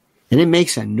 And it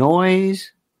makes a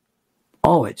noise.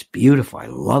 Oh, it's beautiful. I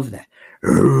love that.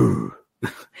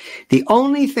 The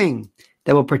only thing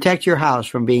that will protect your house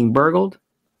from being burgled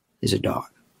is a dog.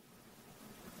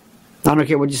 I don't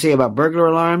care what you say about burglar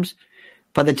alarms.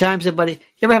 By the time somebody, you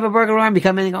ever have a burglar alarm, you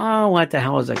come in and go, oh, what the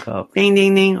hell is that called? Ding,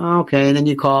 ding, ding. Okay. And then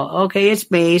you call, okay,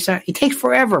 it's me. Sorry. It takes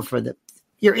forever for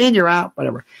you're in, you're out,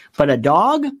 whatever. But a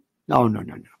dog? Oh, no.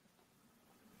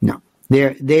 No.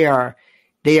 They are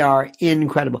They are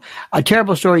incredible. A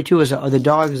terrible story, too, are the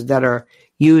dogs that are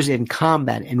used in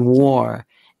combat and war,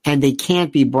 and they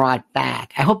can't be brought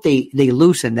back. I hope they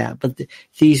loosen that. But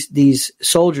these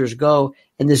soldiers go,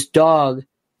 and this dog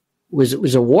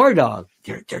was a war dog.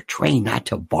 They're trained not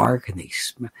to bark, and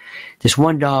this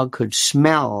one dog could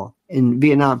smell in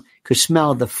Vietnam, could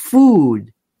smell the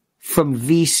food from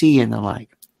VC and the like.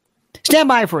 Stand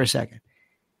by for a second.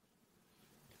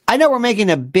 I know we're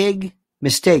making a big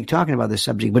mistake talking about this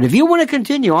subject, but if you want to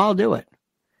continue, I'll do it.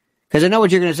 Because I know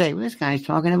what you're going to say. Well, this guy's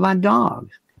talking about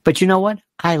dogs. But you know what?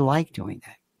 I like doing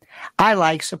that. I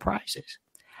like surprises.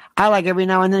 I like every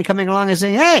now and then coming along and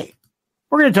saying, hey,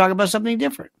 we're going to talk about something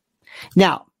different.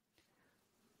 Now,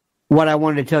 what I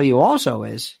wanted to tell you also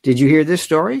is, did you hear this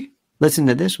story? Listen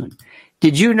to this one.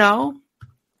 Did you know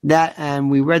that, and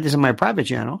we read this on my private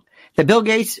channel, that Bill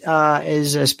Gates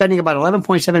is spending about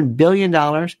 $11.7 billion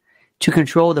to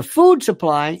control the food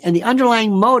supply, and the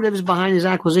underlying motives behind his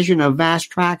acquisition of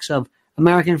vast tracts of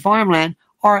American farmland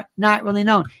are not really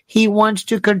known. He wants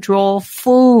to control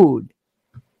food.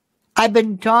 I've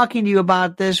been talking to you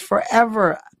about this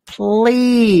forever.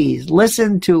 Please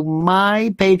listen to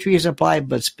My Patriot Supply,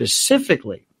 but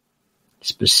specifically,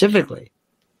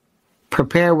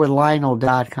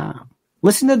 preparewithlionel.com.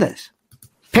 Listen to this.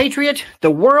 Patriot, the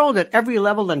world at every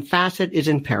level and facet is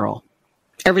in peril.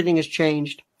 Everything has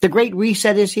changed. The Great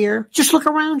Reset is here. Just look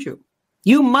around you.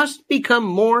 You must become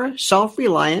more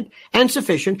self-reliant and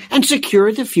sufficient and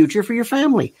secure the future for your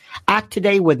family. Act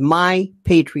today with My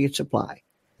Patriot Supply.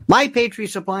 My Patriot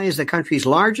Supply is the country's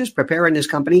largest preparedness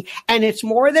company, and it's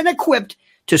more than equipped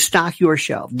to stock your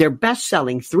shelf. Their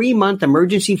best-selling 3-month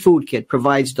emergency food kit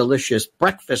provides delicious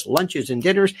breakfast, lunches, and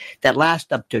dinners that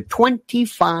last up to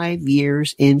 25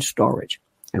 years in storage.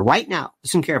 And right now,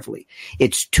 listen carefully,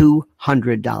 it's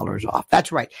 $200 off.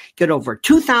 That's right. Get over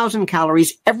 2,000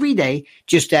 calories every day.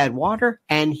 Just add water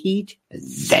and heat,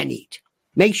 then eat.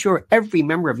 Make sure every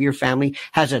member of your family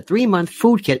has a 3-month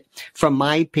food kit from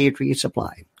My Patriot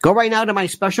Supply. Go right now to my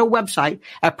special website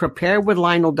at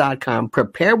preparewithlionel.com,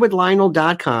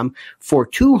 preparewithlionel.com for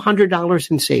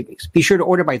 $200 in savings. Be sure to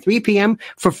order by 3 p.m.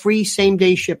 for free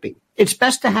same-day shipping. It's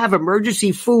best to have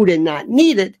emergency food and not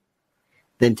need it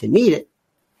than to need it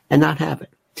and not have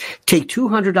it. Take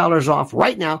 $200 off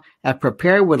right now at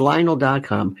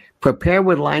preparewithlionel.com,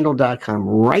 preparewithlionel.com.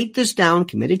 Write this down,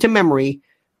 commit it to memory,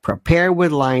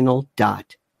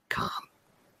 preparewithlionel.com.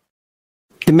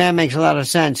 The man makes a lot of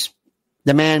sense.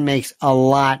 The man makes a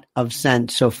lot of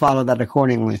sense, so follow that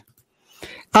accordingly.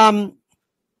 Bill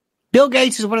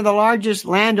Gates is one of the largest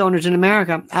landowners in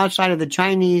America outside of the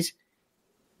Chinese.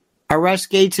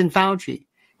 Arrest Gates and Fauci.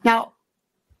 Now,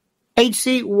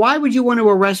 HC, why would you want to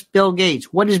arrest Bill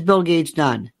Gates? What has Bill Gates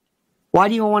done? Why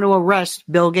do you want to arrest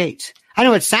Bill Gates? I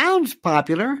know it sounds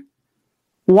popular.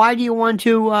 Why do you want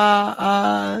to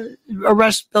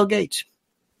arrest Bill Gates?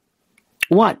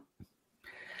 What?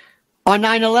 On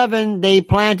 9/11, they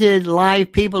planted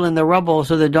live people in the rubble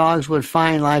so the dogs would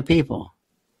find live people.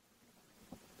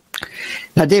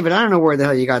 Now, David, I don't know where the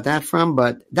hell you got that from,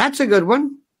 but that's a good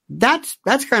one. That's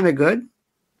kind of good.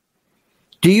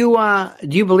 Do you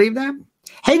believe that?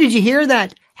 Hey, did you hear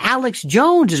that Alex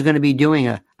Jones is going to be doing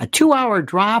a 2-hour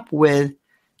drop with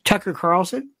Tucker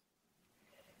Carlson?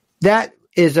 That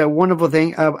is a wonderful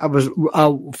thing. I was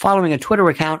following a Twitter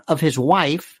account of his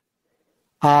wife.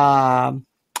 I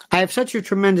have such a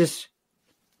tremendous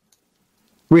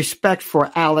respect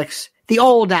for Alex, the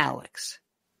old Alex.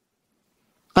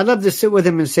 I'd love to sit with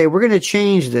him and say, we're going to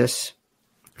change this.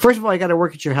 First of all, I got to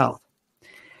work at your health.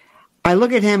 I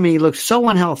look at him and he looks so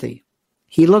unhealthy.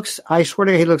 I swear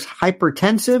to God, he looks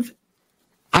hypertensive.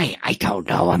 I don't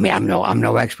know. I mean, I'm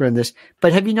no expert in this,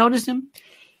 but have you noticed him?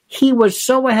 He was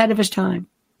so ahead of his time.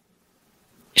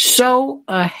 So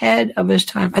ahead of his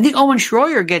time. I think Owen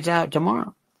Schroyer gets out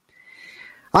tomorrow.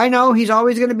 I know he's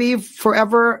always going to be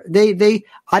forever.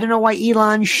 I don't know why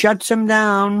Elon shuts him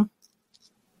down.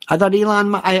 I thought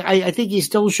Elon, I think he's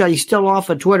still shut. He's still off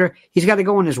of Twitter. He's got to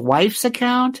go on his wife's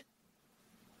account.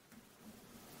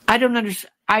 I don't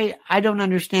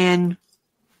understand.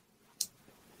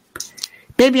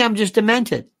 Maybe I'm just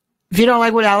demented. If you don't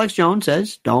like what Alex Jones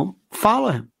says, don't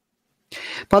follow him.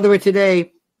 By the way,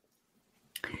 today,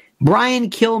 Brian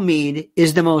Kilmeade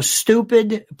is the most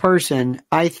stupid person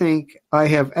I think I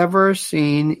have ever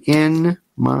seen in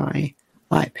my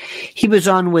life. He was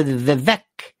on with Vivek,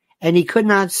 and he could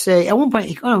not say, at one point,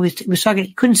 he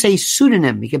couldn't say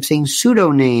pseudonym. He kept saying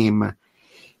pseudonym.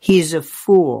 He's a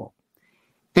fool.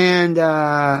 And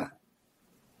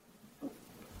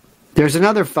there's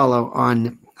another fellow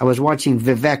I was watching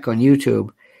Vivek on YouTube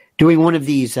doing one of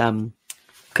these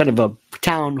kind of a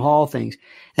town hall things.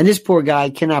 And this poor guy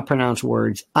cannot pronounce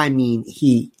words. I mean,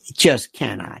 he just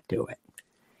cannot do it.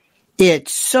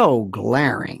 It's so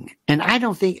glaring. And I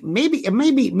don't think, maybe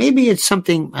it's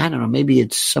something, I don't know, maybe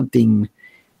it's something,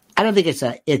 I don't think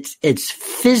it's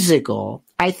physical.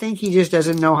 I think he just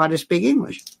doesn't know how to speak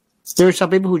English. There are some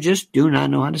people who just do not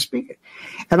know how to speak it.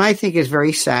 And I think it's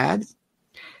very sad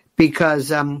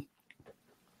because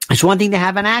it's one thing to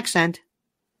have an accent.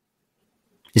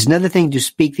 It's another thing to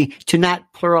speak, to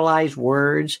not pluralize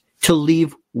words, to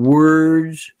leave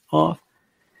words off.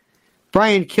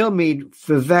 Brian Kilmeade,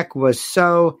 Vivek was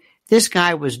so, this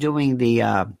guy was doing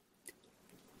the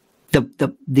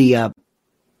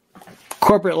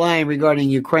corporate line regarding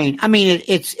Ukraine. I mean,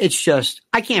 it's just,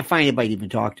 I can't find anybody to even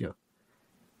talk to.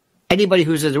 Anybody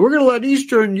who says, we're going to let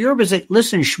Eastern Europe, is like,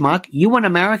 listen, schmuck, you want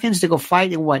Americans to go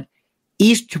fight in what?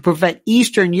 To prevent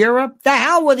Eastern Europe? The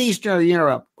hell with Eastern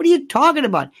Europe. What are you talking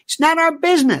about? It's not our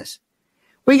business.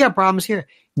 We got problems here.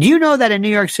 Do you know that in New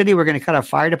York City, we're going to cut our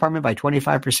fire department by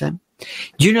 25%?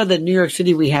 Do you know that in New York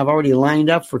City, we have already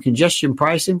lined up for congestion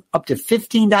pricing up to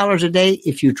 $15 a day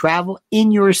if you travel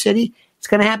in your city? It's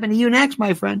going to happen to you next,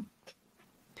 my friend.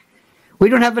 We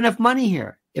don't have enough money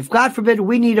here. If, God forbid,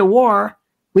 we need a war,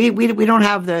 we don't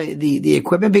have the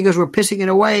equipment because we're pissing it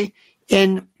away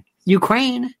in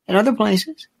Ukraine and other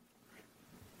places.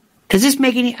 Does this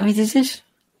make any, does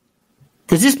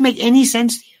this make any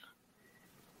sense to you?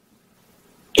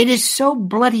 It is so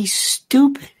bloody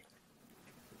stupid.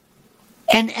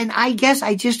 And I guess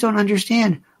I just don't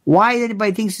understand why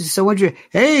anybody thinks it's so interesting.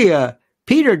 Hey,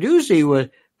 Peter Doocy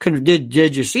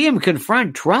did you see him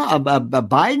confront Trump,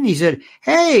 Biden? He said,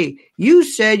 hey, you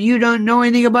said you don't know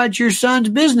anything about your son's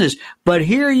business, but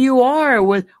here you are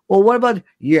with, well, what about,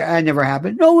 yeah, that never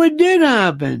happened. No, it did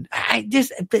happen.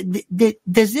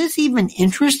 Does this even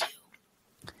interest you?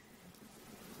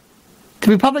 The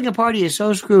Republican Party is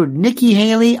so screwed. Nikki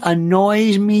Haley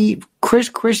annoys me. Chris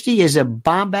Christie is a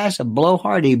bombast, a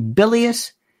blowhard, a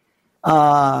bilious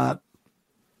non-entity.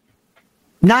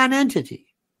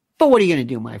 But what are you going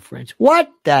to do, my friends?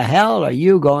 What the hell are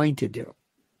you going to do?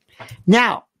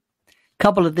 Now, a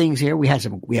couple of things here. We had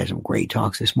some great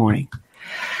talks this morning.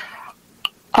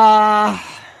 Why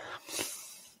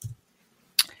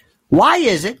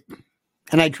is it,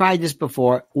 and I tried this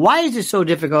before, why is it so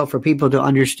difficult for people to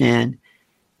understand?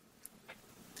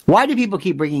 Why do people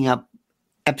keep bringing up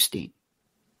Epstein?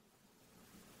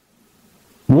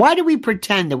 Why do we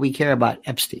pretend that we care about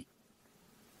Epstein?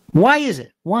 Why is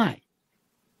it? Why?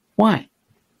 Why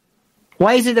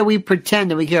is it that we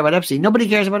pretend that we care about Epstein? Nobody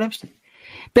cares about Epstein.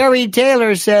 Barry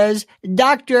Taylor says,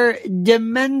 Dr.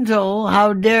 Demental,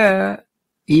 how dare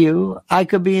you? I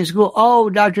could be in school. Oh,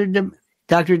 Dr.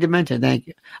 Dementa, thank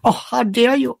you. Oh, how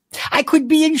dare you? I could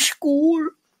be in school.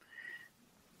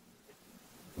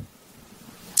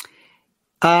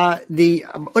 Look at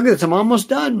this. I'm almost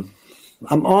done.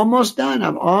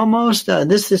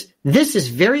 This is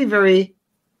very, very,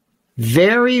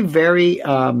 very, very,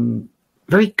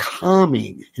 very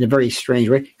calming in a very strange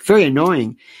way. Very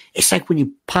annoying. It's like when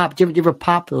you pop. Do you ever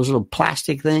pop those little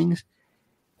plastic things?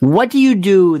 What do you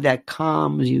do that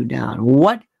calms you down?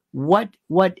 What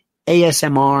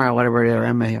ASMR or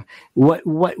whatever?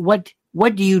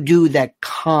 What do you do that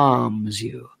calms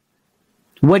you?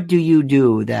 What do you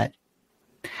do that?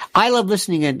 I love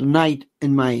listening at night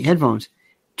in my headphones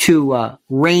to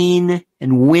rain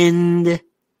and wind,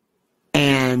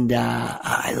 and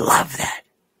I love that.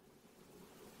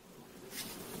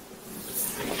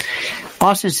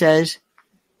 Austin says,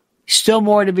 still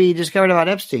more to be discovered about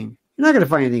Epstein. You're not going to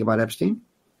find anything about Epstein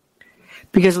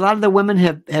because a lot of the women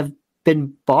have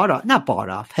been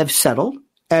have settled,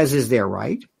 as is their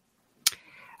right.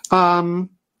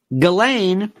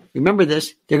 Ghislaine, remember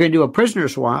this, they're going to do a prisoner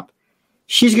swap.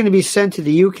 She's going to be sent to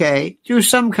the UK through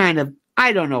some kind of,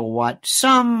 I don't know what,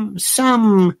 some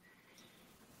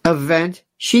event.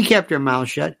 She kept her mouth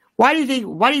shut. Why do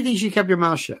you think she kept her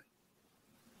mouth shut?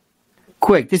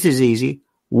 Quick, this is easy.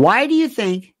 Why do you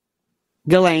think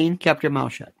Ghislaine kept her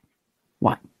mouth shut?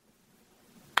 Why?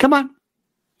 Come on.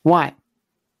 Why?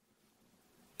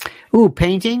 Ooh,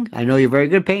 painting. I know you're very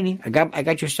good at painting. I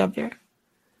got your stuff there.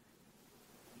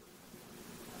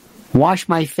 Wash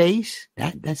my face.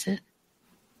 That's it.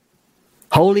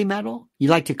 Holy metal. You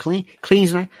like to clean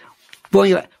nice.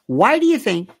 Why do you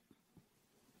think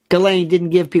Ghislaine didn't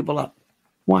give people up?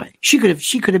 Why? She could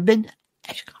have been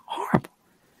horrible.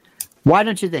 Why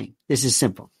don't you think? This is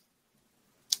simple.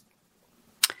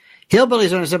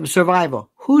 Hillbillies on some survival.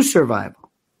 Whose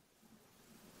survival?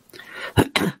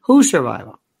 Whose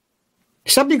survival?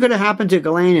 Something could have happened to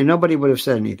Ghislaine and nobody would have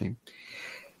said anything.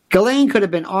 Ghislaine could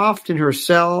have been off in her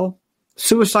cell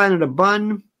suicide in a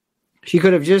bun. She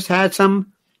could have just had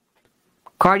some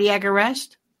cardiac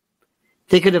arrest.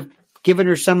 They could have given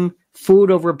her some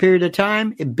food over a period of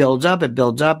time. It builds up, it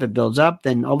builds up, it builds up.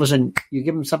 Then all of a sudden, you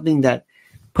give them something that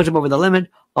puts them over the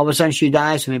limit. All of a sudden, she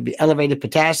dies from maybe elevated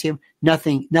potassium.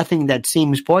 Nothing that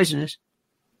seems poisonous.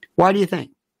 Why do you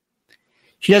think?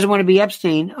 She doesn't want to be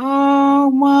Epstein. Oh,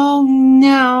 well,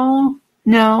 no.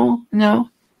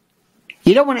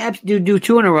 You don't want to do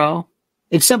two in a row.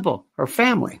 It's simple. Her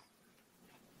family.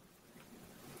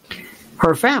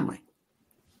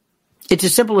 It's the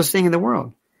simplest thing in the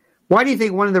world. Why do you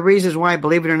think one of the reasons why,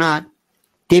 believe it or not,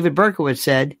 David Berkowitz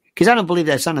said, because I don't believe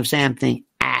that Son of Sam thing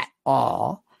at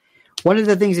all. One of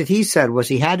the things that he said was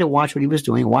he had to watch what he was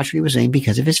doing, watch what he was saying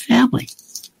because of his family.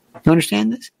 You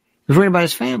understand this? He was worried about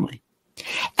his family.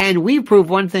 And we proved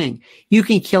one thing. You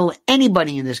can kill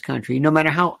anybody in this country, no matter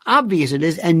how obvious it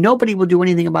is, and nobody will do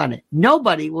anything about it.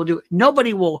 Nobody will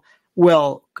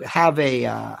have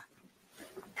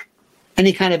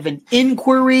any kind of an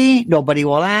inquiry. Nobody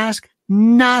will ask.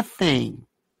 Nothing.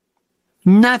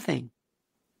 Nobody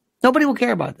will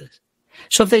care about this.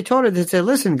 So if they told her, they said,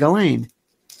 listen, Ghislaine,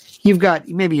 you've got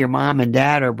maybe your mom and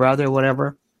dad or brother or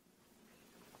whatever.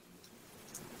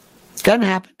 Doesn't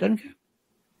happen. Doesn't care.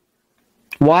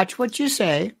 Watch what you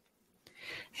say.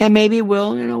 And maybe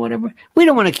we'll, whatever. We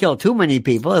don't want to kill too many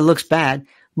people. It looks bad.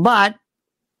 But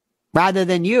rather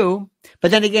than you, but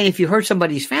then again, if you hurt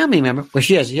somebody's family member, well,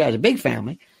 she has a big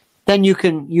family, then you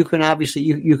can obviously,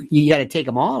 you got to take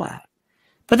them all out.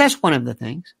 But that's one of the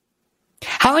things.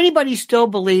 How anybody still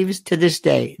believes to this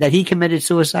day that he committed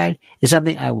suicide is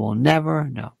something I will never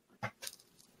know.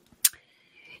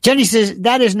 Jenny says,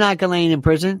 that is not Ghislaine in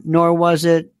prison, nor was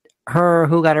it her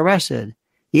who got arrested.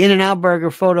 The In-N-Out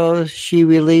Burger photos she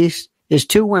released is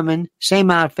two women,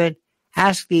 same outfit.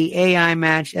 Ask the AI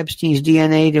match Epstein's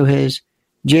DNA to his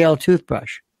jail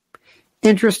toothbrush.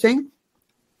 Interesting.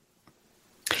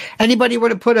 Anybody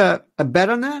want to put a bet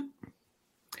on that?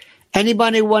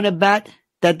 Anybody want to bet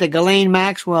that the Ghislaine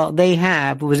Maxwell they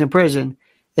have, who was in prison,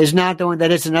 is not the one,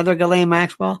 that it's another Ghislaine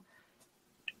Maxwell?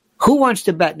 Who wants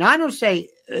to bet? Now, I don't say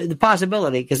the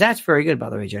possibility, because that's very good, by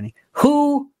the way, Jenny.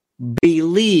 Who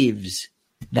believes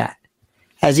that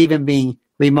as even being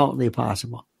remotely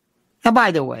possible? Now,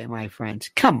 by the way, my friends,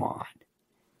 come on.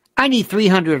 I need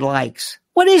 300 likes.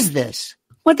 What is this?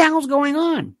 What the hell's going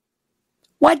on?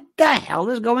 What the hell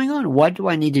is going on? What do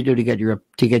I need to do to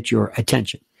get your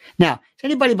attention? Now, does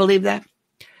anybody believe that?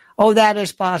 Oh, that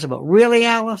is possible. Really,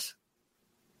 Alice?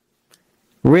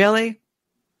 Really?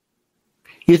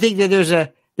 You think that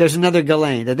there's another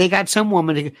Ghislaine, that they got some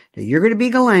woman that you're going to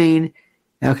be Ghislaine,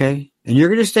 okay, and you're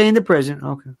going to stay in the prison,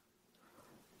 okay.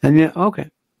 And yeah, okay.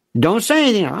 Don't say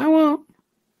anything. I won't.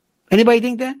 Anybody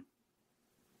think that?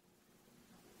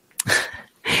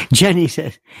 Jenny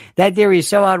says, that theory is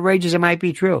so outrageous it might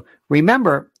be true.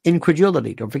 Remember,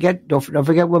 incredulity. Don't forget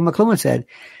what McLuhan said.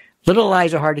 Little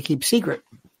lies are hard to keep secret,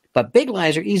 but big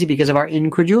lies are easy because of our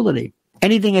incredulity.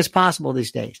 Anything is possible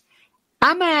these days.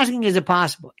 I'm asking, is it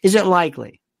possible? Is it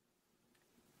likely?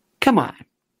 Come on.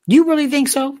 Do you really think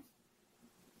so?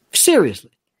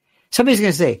 Seriously. Somebody's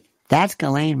going to say, that's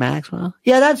Ghislaine Maxwell?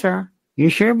 Yeah, that's her. You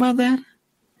sure about that?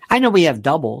 I know we have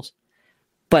doubles,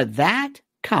 but that?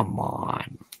 Come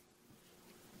on.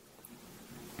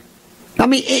 I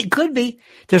mean, it could be.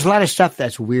 There's a lot of stuff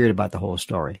that's weird about the whole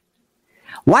story.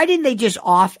 Why didn't they just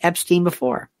off Epstein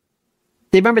before?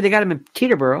 They got him in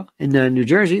Teterboro in New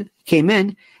Jersey, came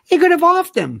in. They could have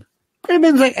offed him. Could have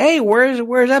been like, hey,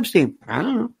 where's Epstein? I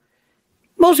don't know.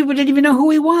 Most people didn't even know who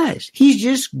he was. He's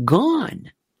just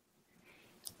gone.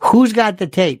 Who's got the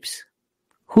tapes?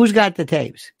 Who's got the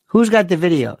tapes? Who's got the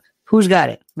videos? Who's got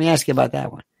it? Let me ask you about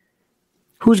that one.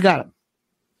 Who's got them?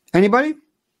 Anybody?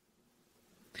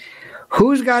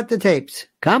 Who's got the tapes?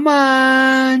 Come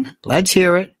on. Let's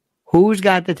hear it. Who's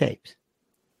got the tapes?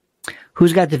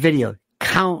 Who's got the video?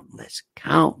 Countless.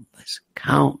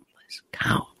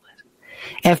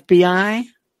 FBI?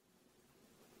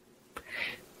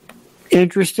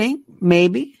 Interesting.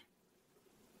 Maybe.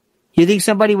 You think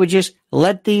somebody would just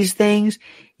let these things?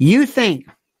 You think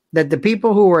that the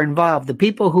people who were involved, the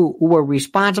people who were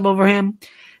responsible for him,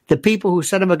 the people who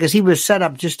set him up, because he was set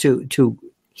up just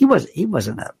he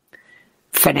wasn't a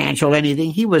financial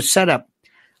anything. He was set up.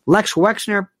 Lex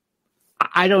Wexner,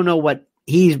 I don't know what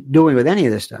he's doing with any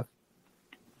of this stuff,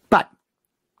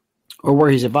 or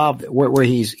where he's involved, where what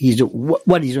he's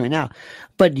doing now.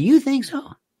 But do you think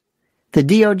so? The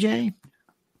DOJ?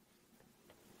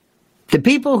 The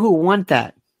people who want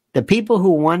that, the people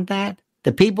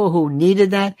who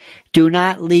needed that, do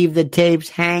not leave the tapes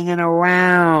hanging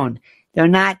around. They're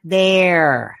not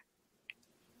there.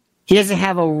 He doesn't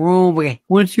have a room where,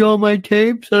 want to see all my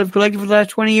tapes that I've collected for the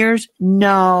last 20 years?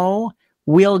 No,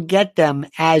 we'll get them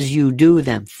as you do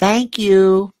them. Thank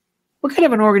you. What kind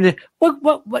of an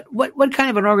what kind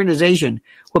of an organization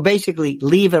will basically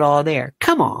leave it all there?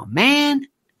 Come on, man.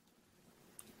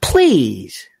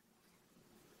 Please.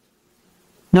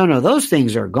 No, those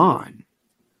things are gone.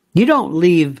 You don't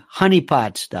leave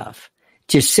honeypot stuff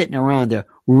just sitting around there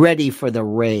ready for the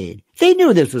raid. They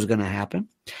knew this was going to happen.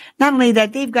 Not only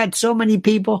that, they've got so many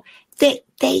people.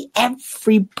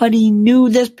 Everybody knew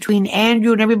this between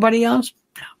Andrew and everybody else.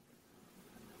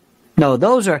 No,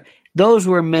 those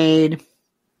were made.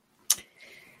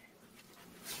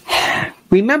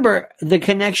 Remember the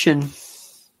connection,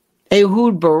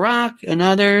 Ehud Barak and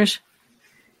others.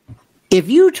 If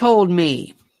you told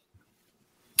me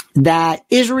that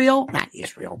not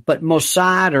Israel, but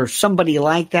Mossad or somebody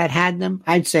like that had them,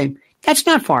 I'd say, that's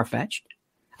not far-fetched.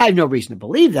 I have no reason to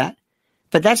believe that,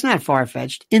 but that's not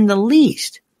far-fetched in the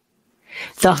least.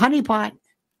 The honeypot,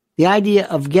 the idea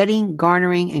of getting,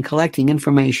 garnering, and collecting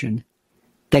information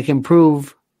that can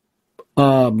prove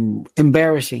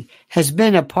embarrassing has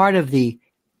been a part of the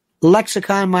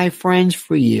lexicon, my friends,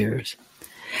 for years.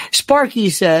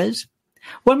 Sparky says,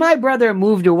 when my brother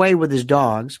moved away with his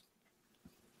dogs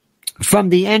from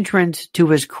the entrance to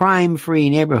his crime-free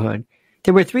neighborhood,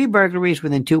 there were 3 burglaries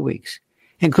within 2 weeks,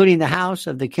 including the house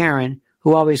of the Karen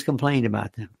who always complained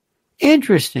about them.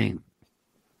 Interesting.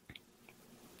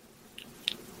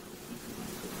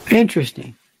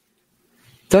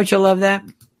 Don't you love that?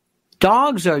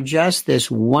 Dogs are just this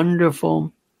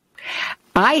wonderful.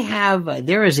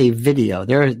 There is a video.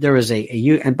 There is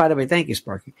and by the way, thank you,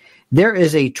 Sparky. There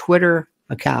is a Twitter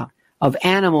account of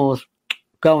animals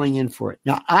going in for it.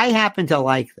 Now, I happen to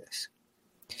like this.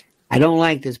 I don't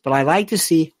like this, but I like to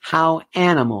see how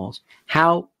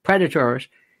predators,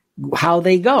 how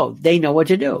they go. They know what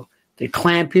to do. They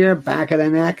clamp here, back of the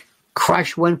neck,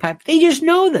 crush windpipe. They just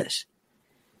know this.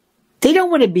 They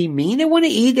don't want to be mean. They want to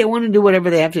eat. They want to do whatever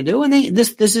they have to do. And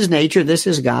this is nature. This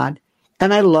is God.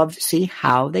 And I love to see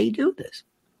how they do this.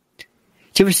 Do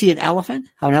you ever see an elephant?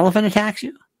 How an elephant attacks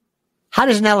you? How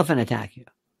does an elephant attack you?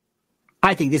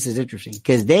 I think this is interesting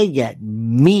because they get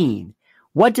mean.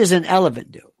 What does an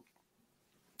elephant do?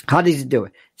 How does he do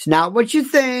it? It's not what you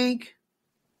think.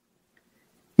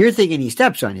 You're thinking he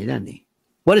steps on you, doesn't he?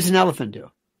 What does an elephant do?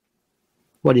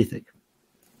 What do you think?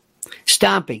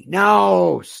 Stomping.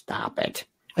 No, stop it.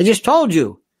 I just told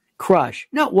you. Crush.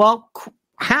 No, well,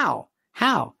 how?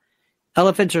 How?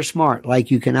 Elephants are smart,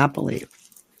 like you cannot believe.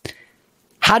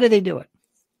 How do they do it?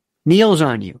 Kneels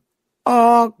on you.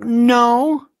 Oh,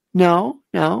 no.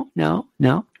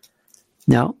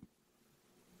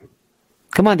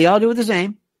 Come on, they all do it the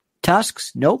same.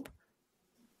 Tusks? Nope.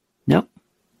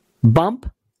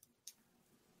 Bump?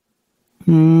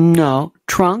 No.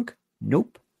 Trunk?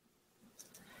 Nope.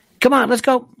 Come on, let's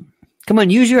go. Come on,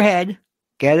 use your head.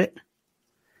 Get it?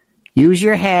 Use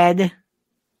your head.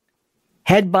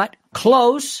 Headbutt.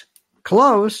 Close. Come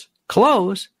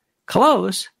on.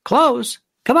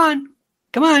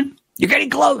 You're getting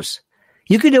close.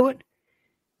 You can do it.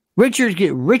 Richard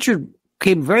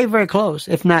came very, very close.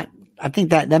 If not, I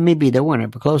think that may be the winner,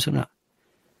 but close enough.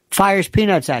 Fires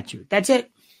peanuts at you. That's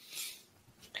it.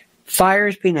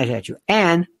 Fires peanuts at you.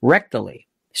 And rectally.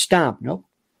 Stomp. Nope.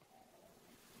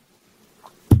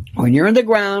 When you're in the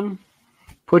ground,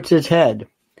 puts his head.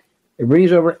 It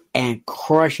brings over and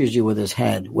crushes you with his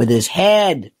head. With his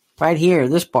head. Right here,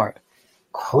 this part.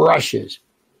 Crushes.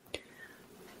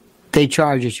 They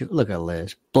charge at you. Look at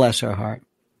Liz. Bless her heart.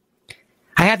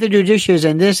 I have to do dishes,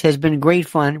 and this has been great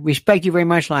fun. Respect you very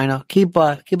much, Lionel. Keep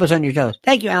us on your toes.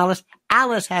 Thank you, Alice.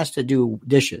 Alice has to do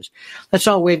dishes. Let's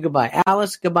all wave goodbye.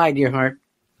 Alice, goodbye, dear heart.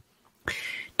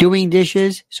 Doing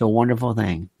dishes is a wonderful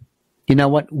thing. You know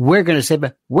what? We're going to say,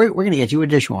 but we're going to get you a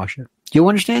dishwasher. Do you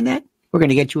understand that? We're going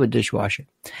to get you a dishwasher.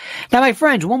 Now, my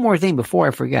friends, one more thing before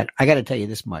I forget. I got to tell you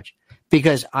this much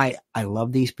because I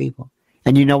love these people.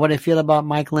 And you know what I feel about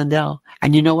Mike Lindell.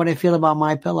 And you know what I feel about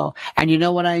MyPillow. And you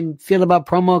know what I feel about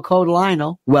promo code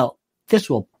Lionel. Well, this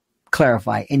will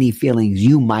clarify any feelings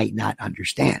you might not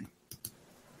understand.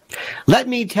 Let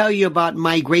me tell you about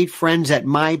my great friends at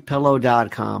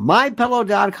MyPillow.com.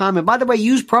 MyPillow.com. And by the way,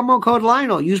 use promo code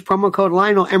Lionel. Use promo code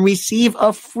Lionel and receive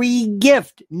a free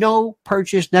gift. No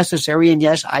purchase necessary. And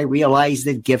yes, I realize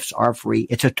that gifts are free.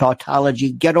 It's a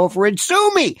tautology. Get over it.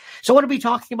 Sue me. So what are we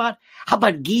talking about? How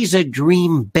about Giza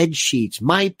Dream bed sheets,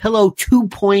 MyPillow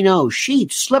 2.0,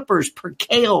 sheets, slippers,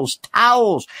 percales,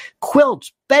 towels,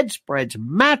 quilts, bedspreads,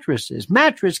 mattresses,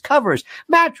 mattress covers,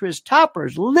 mattress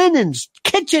toppers, linens,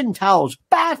 kitchen towels,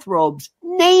 bathrobes,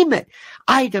 name it.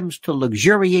 Items to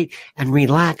luxuriate and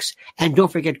relax. And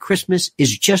don't forget, Christmas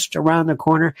is just around the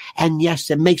corner. And yes,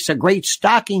 it makes a great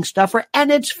stocking stuffer,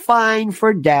 and it's fine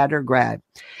for dad or grad.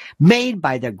 Made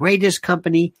by the greatest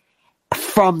company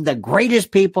from the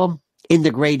greatest people in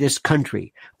the greatest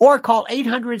country. Or call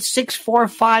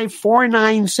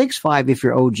 800-645-4965 if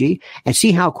you're OG, and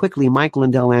see how quickly Mike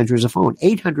Lindell answers the phone.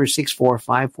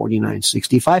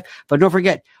 800-645-4965. But don't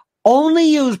forget, only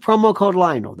use promo code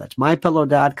Lionel. That's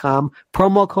MyPillow.com.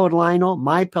 Promo code Lionel.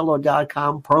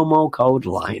 MyPillow.com. Promo code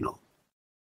Lionel.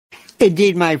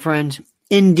 Indeed, my friends.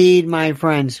 Indeed, my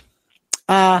friends.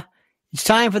 It's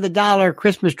time for the $1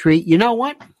 Christmas treat. You know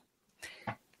what?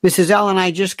 Mrs. L and I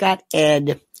just got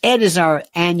Ed. Ed is our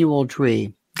annual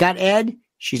tree. Got Ed?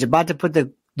 She's about to put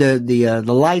the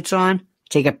lights on.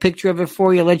 Take a picture of it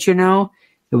for you, let you know.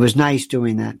 It was nice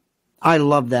doing that. I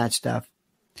love that stuff.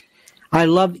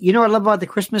 You know what I love about the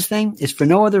Christmas thing? It's for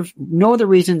no other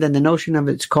reason than the notion of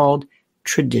it's called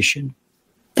tradition.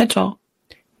 That's all.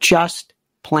 Just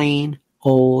plain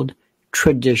old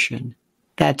tradition.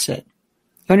 That's it.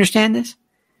 You understand this?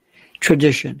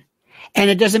 Tradition. And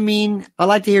it doesn't mean, I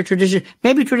like to hear tradition,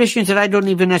 maybe traditions that I don't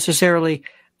even necessarily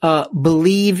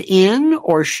believe in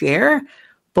or share.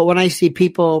 But when I see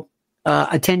people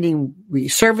attending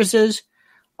services,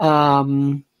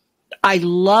 I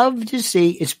love to see,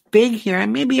 it's big here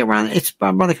and maybe it's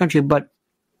around the country, but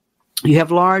you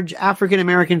have large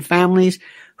African-American families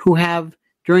who have,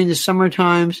 during the summer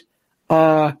times,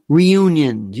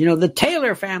 reunions. You know, the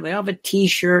Taylor family, I'll have a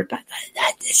t-shirt. That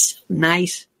is so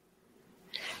nice.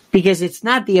 Because it's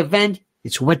not the event,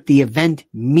 it's what the event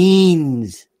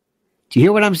means. Do you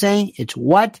hear what I'm saying? It's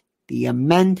what the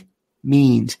event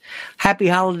means. Happy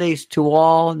holidays to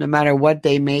all, no matter what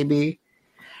they may be.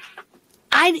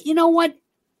 You know what?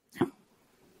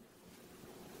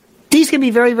 These can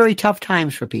be very, very tough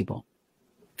times for people.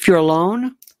 If you're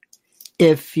alone,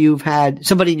 if you've had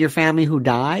somebody in your family who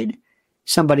died,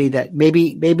 somebody that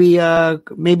maybe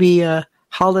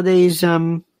holidays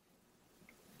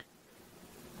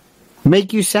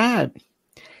make you sad.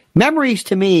 Memories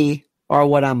to me are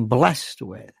what I'm blessed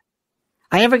with.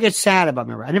 I never get sad about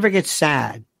memory. I never get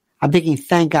sad. I'm thinking,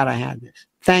 thank God I had this.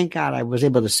 Thank God I was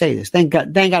able to say this. Thank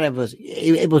God I was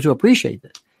able to appreciate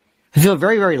this. I feel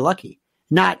very, very lucky.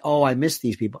 Not, I miss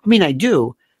these people. I mean, I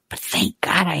do, but thank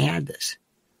God I had this.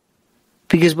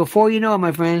 Because before you know it,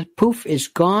 my friends, poof, it's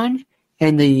gone,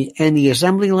 and the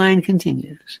assembly line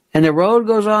continues. And the road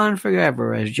goes on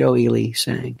forever, as Joe Ely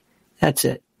sang. That's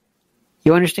it.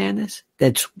 You understand this?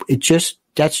 That's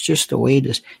just the way it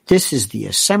is. This is the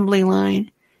assembly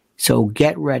line, so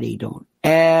get ready. Don't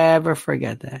ever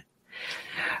forget that.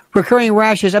 Recurring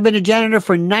rashes. I've been a janitor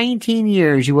for 19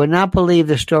 years. You would not believe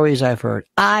the stories I've heard.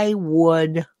 I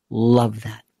would love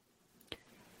that.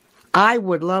 I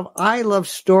love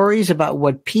stories about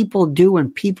what people do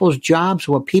in people's jobs,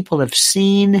 what people have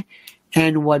seen,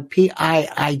 and what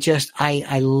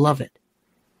I love it.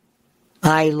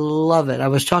 I love it. I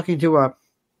was talking to a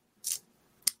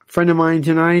friend of mine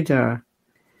tonight, a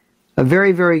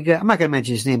very, very good, I'm not going to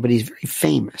mention his name, but he's very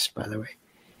famous, by the way.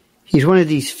 He's one of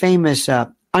these famous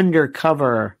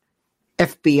undercover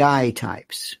FBI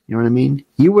types. You know what I mean?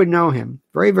 You would know him.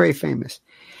 Very, very famous.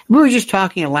 We were just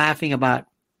talking and laughing about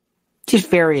just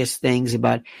various things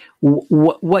about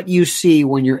what you see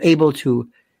when you're able to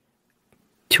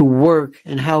work,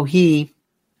 and how he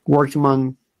worked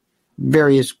among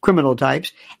various criminal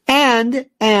types and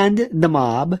the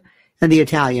mob and the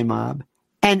Italian mob,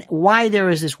 and why there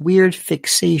is this weird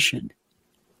fixation.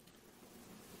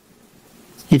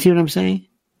 You see what I'm saying?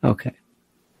 Okay.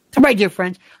 All right, dear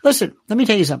friends. Listen, let me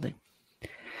tell you something.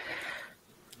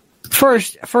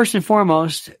 First and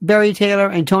foremost, Barry Taylor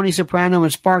and Tony Soprano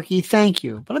and Sparky, thank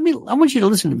you. But I want you to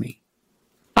listen to me.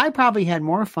 I probably had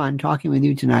more fun talking with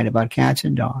you tonight about cats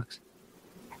and dogs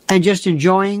and just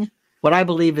enjoying what I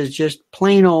believe is just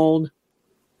plain old,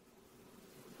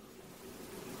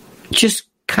 just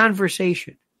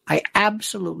conversation. I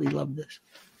absolutely love this.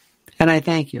 And I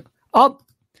thank you. Oh,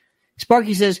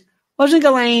 Sparky says, wasn't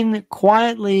Ghislaine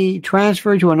quietly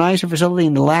transferred to a nicer facility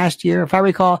in the last year? If I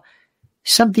recall,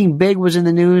 something big was in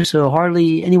the news, so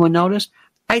hardly anyone noticed.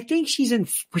 I think she's in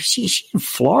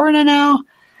Florida now.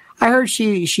 I heard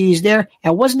she's there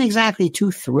and wasn't exactly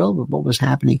too thrilled with what was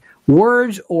happening.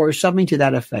 Words or something to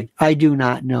that effect. I do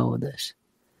not know this.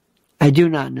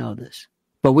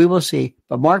 But we will see.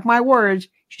 But mark my words,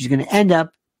 she's going to end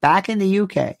up back in the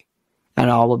UK, and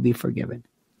all will be forgiven.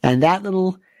 And that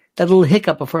little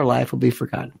hiccup of her life will be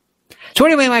forgotten. So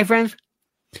anyway, my friends,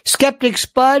 Skeptic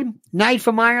Spud, Knight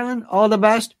from Ireland, all the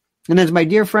best. And as my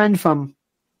dear friend from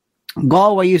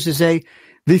Galway used to say,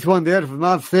 this one there, for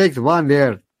God's sake, the one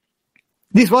there.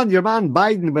 This one, your man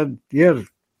Biden, but here,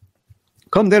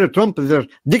 come there, Trump is a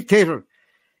dictator.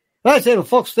 I say, for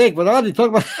fuck's sake, but all you talk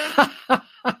about.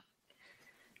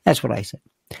 That's what I said.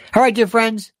 All right, dear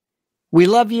friends, we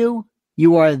love you.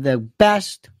 You are the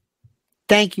best.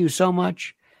 Thank you so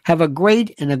much. Have a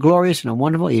great and a glorious and a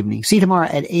wonderful evening. See you tomorrow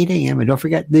at 8 a.m. And don't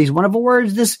forget these wonderful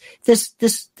words. This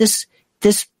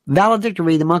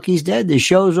valedictory, the monkey's dead. The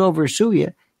show's over. Sue ya.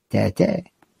 Ta-ta.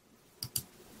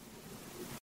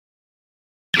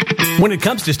 When it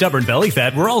comes to stubborn belly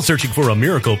fat, we're all searching for a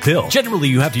miracle pill. Generally,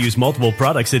 you have to use multiple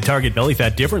products that target belly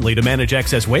fat differently to manage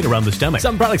excess weight around the stomach.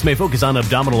 Some products may focus on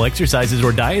abdominal exercises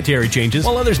or dietary changes,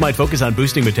 while others might focus on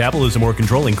boosting metabolism or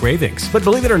controlling cravings. But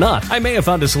believe it or not, I may have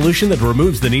found a solution that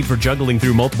removes the need for juggling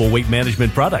through multiple weight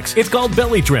management products. It's called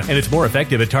Belly Trim, and it's more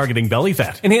effective at targeting belly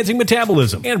fat, enhancing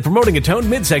metabolism, and promoting a toned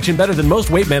midsection better than most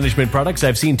weight management products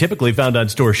I've seen typically found on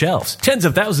store shelves. Tens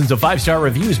of thousands of 5-star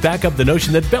reviews back up the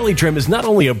notion that Belly Trim is not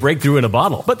only a breakthrough in a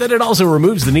bottle, but that it also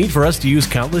removes the need for us to use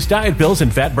countless diet pills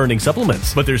and fat-burning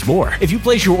supplements. But there's more. If you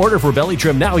place your order for Belly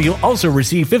Trim now, you'll also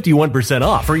receive 51%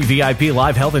 off, free VIP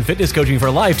live health and fitness coaching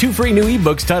for life, 2 free new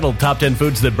ebooks titled Top 10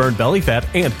 Foods That Burn Belly Fat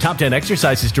and Top 10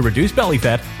 Exercises to Reduce Belly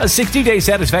Fat, a 60-day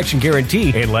satisfaction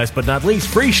guarantee, and last but not least,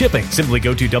 free shipping. Simply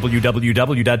go to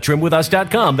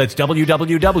www.trimwithus.com. That's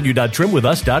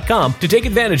www.trimwithus.com to take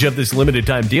advantage of this limited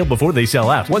time deal before they sell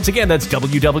out. Once again, that's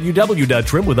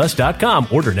www.trimwithus.com.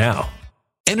 Order now.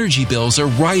 Energy bills are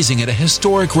rising at a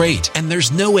historic rate, and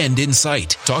there's no end in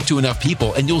sight. Talk to enough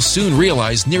people, and you'll soon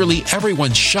realize nearly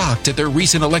everyone's shocked at their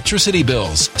recent electricity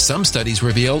bills. Some studies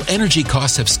reveal energy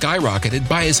costs have skyrocketed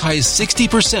by as high as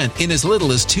 60% in as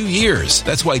little as 2 years.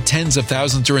 That's why tens of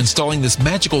thousands are installing this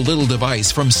magical little device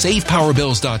from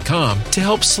SavePowerBills.com to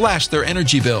help slash their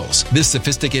energy bills. This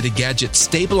sophisticated gadget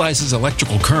stabilizes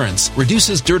electrical currents,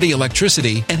 reduces dirty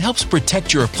electricity, and helps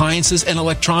protect your appliances and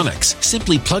electronics.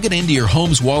 Simply plug it into your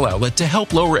home's wall outlet to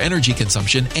help lower energy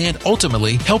consumption and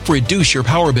ultimately help reduce your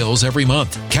power bills every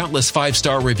month. Countless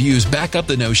 5-star reviews back up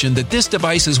the notion that this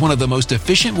device is one of the most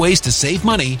efficient ways to save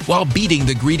money while beating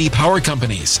the greedy power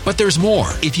companies. But there's more.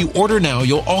 If you order now,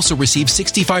 you'll also receive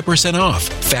 65% off,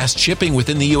 fast shipping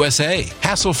within the USA,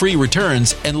 hassle-free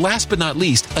returns, and last but not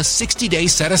least, a 60-day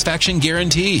satisfaction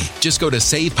guarantee. Just go to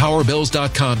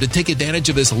SavePowerBills.com to take advantage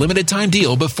of this limited time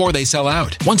deal before they sell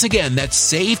out. Once again, that's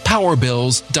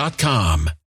SavePowerBills.com.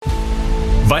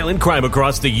 Violent crime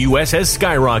across the U.S. has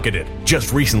skyrocketed.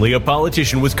 Just recently, a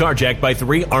politician was carjacked by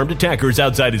 3 armed attackers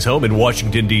outside his home in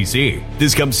Washington, D.C.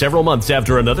 This comes several months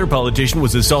after another politician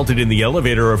was assaulted in the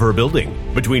elevator of her building.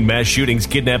 Between mass shootings,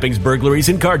 kidnappings, burglaries,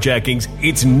 and carjackings,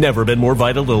 it's never been more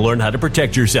vital to learn how to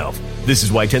protect yourself. This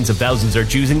is why tens of thousands are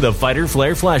choosing the Fighter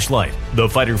Flare flashlight. The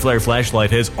Fighter Flare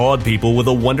flashlight has awed people with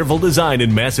a wonderful design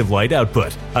and massive light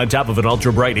output. On top of an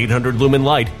ultra-bright 800-lumen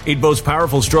light, it boasts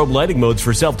powerful strobe lighting modes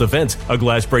for self-defense, a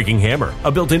glass-breaking hammer,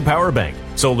 a built-in power bank,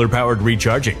 solar-powered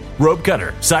recharging, rope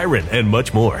cutter, siren, and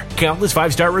much more. Countless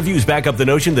 5-star reviews back up the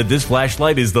notion that this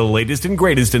flashlight is the latest and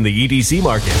greatest in the EDC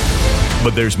market.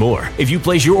 But there's more. If you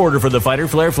place your order for the Fighter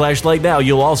Flare flashlight now,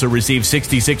 you'll also receive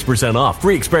 66% off,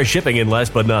 free express shipping, and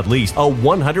last but not least, a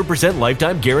 100%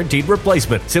 lifetime guaranteed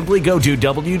replacement. Simply go to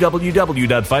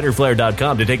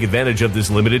www.fighterflare.com to take advantage of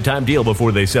this limited time deal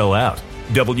before they sell out.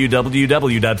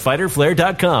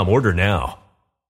 www.fighterflare.com. Order now.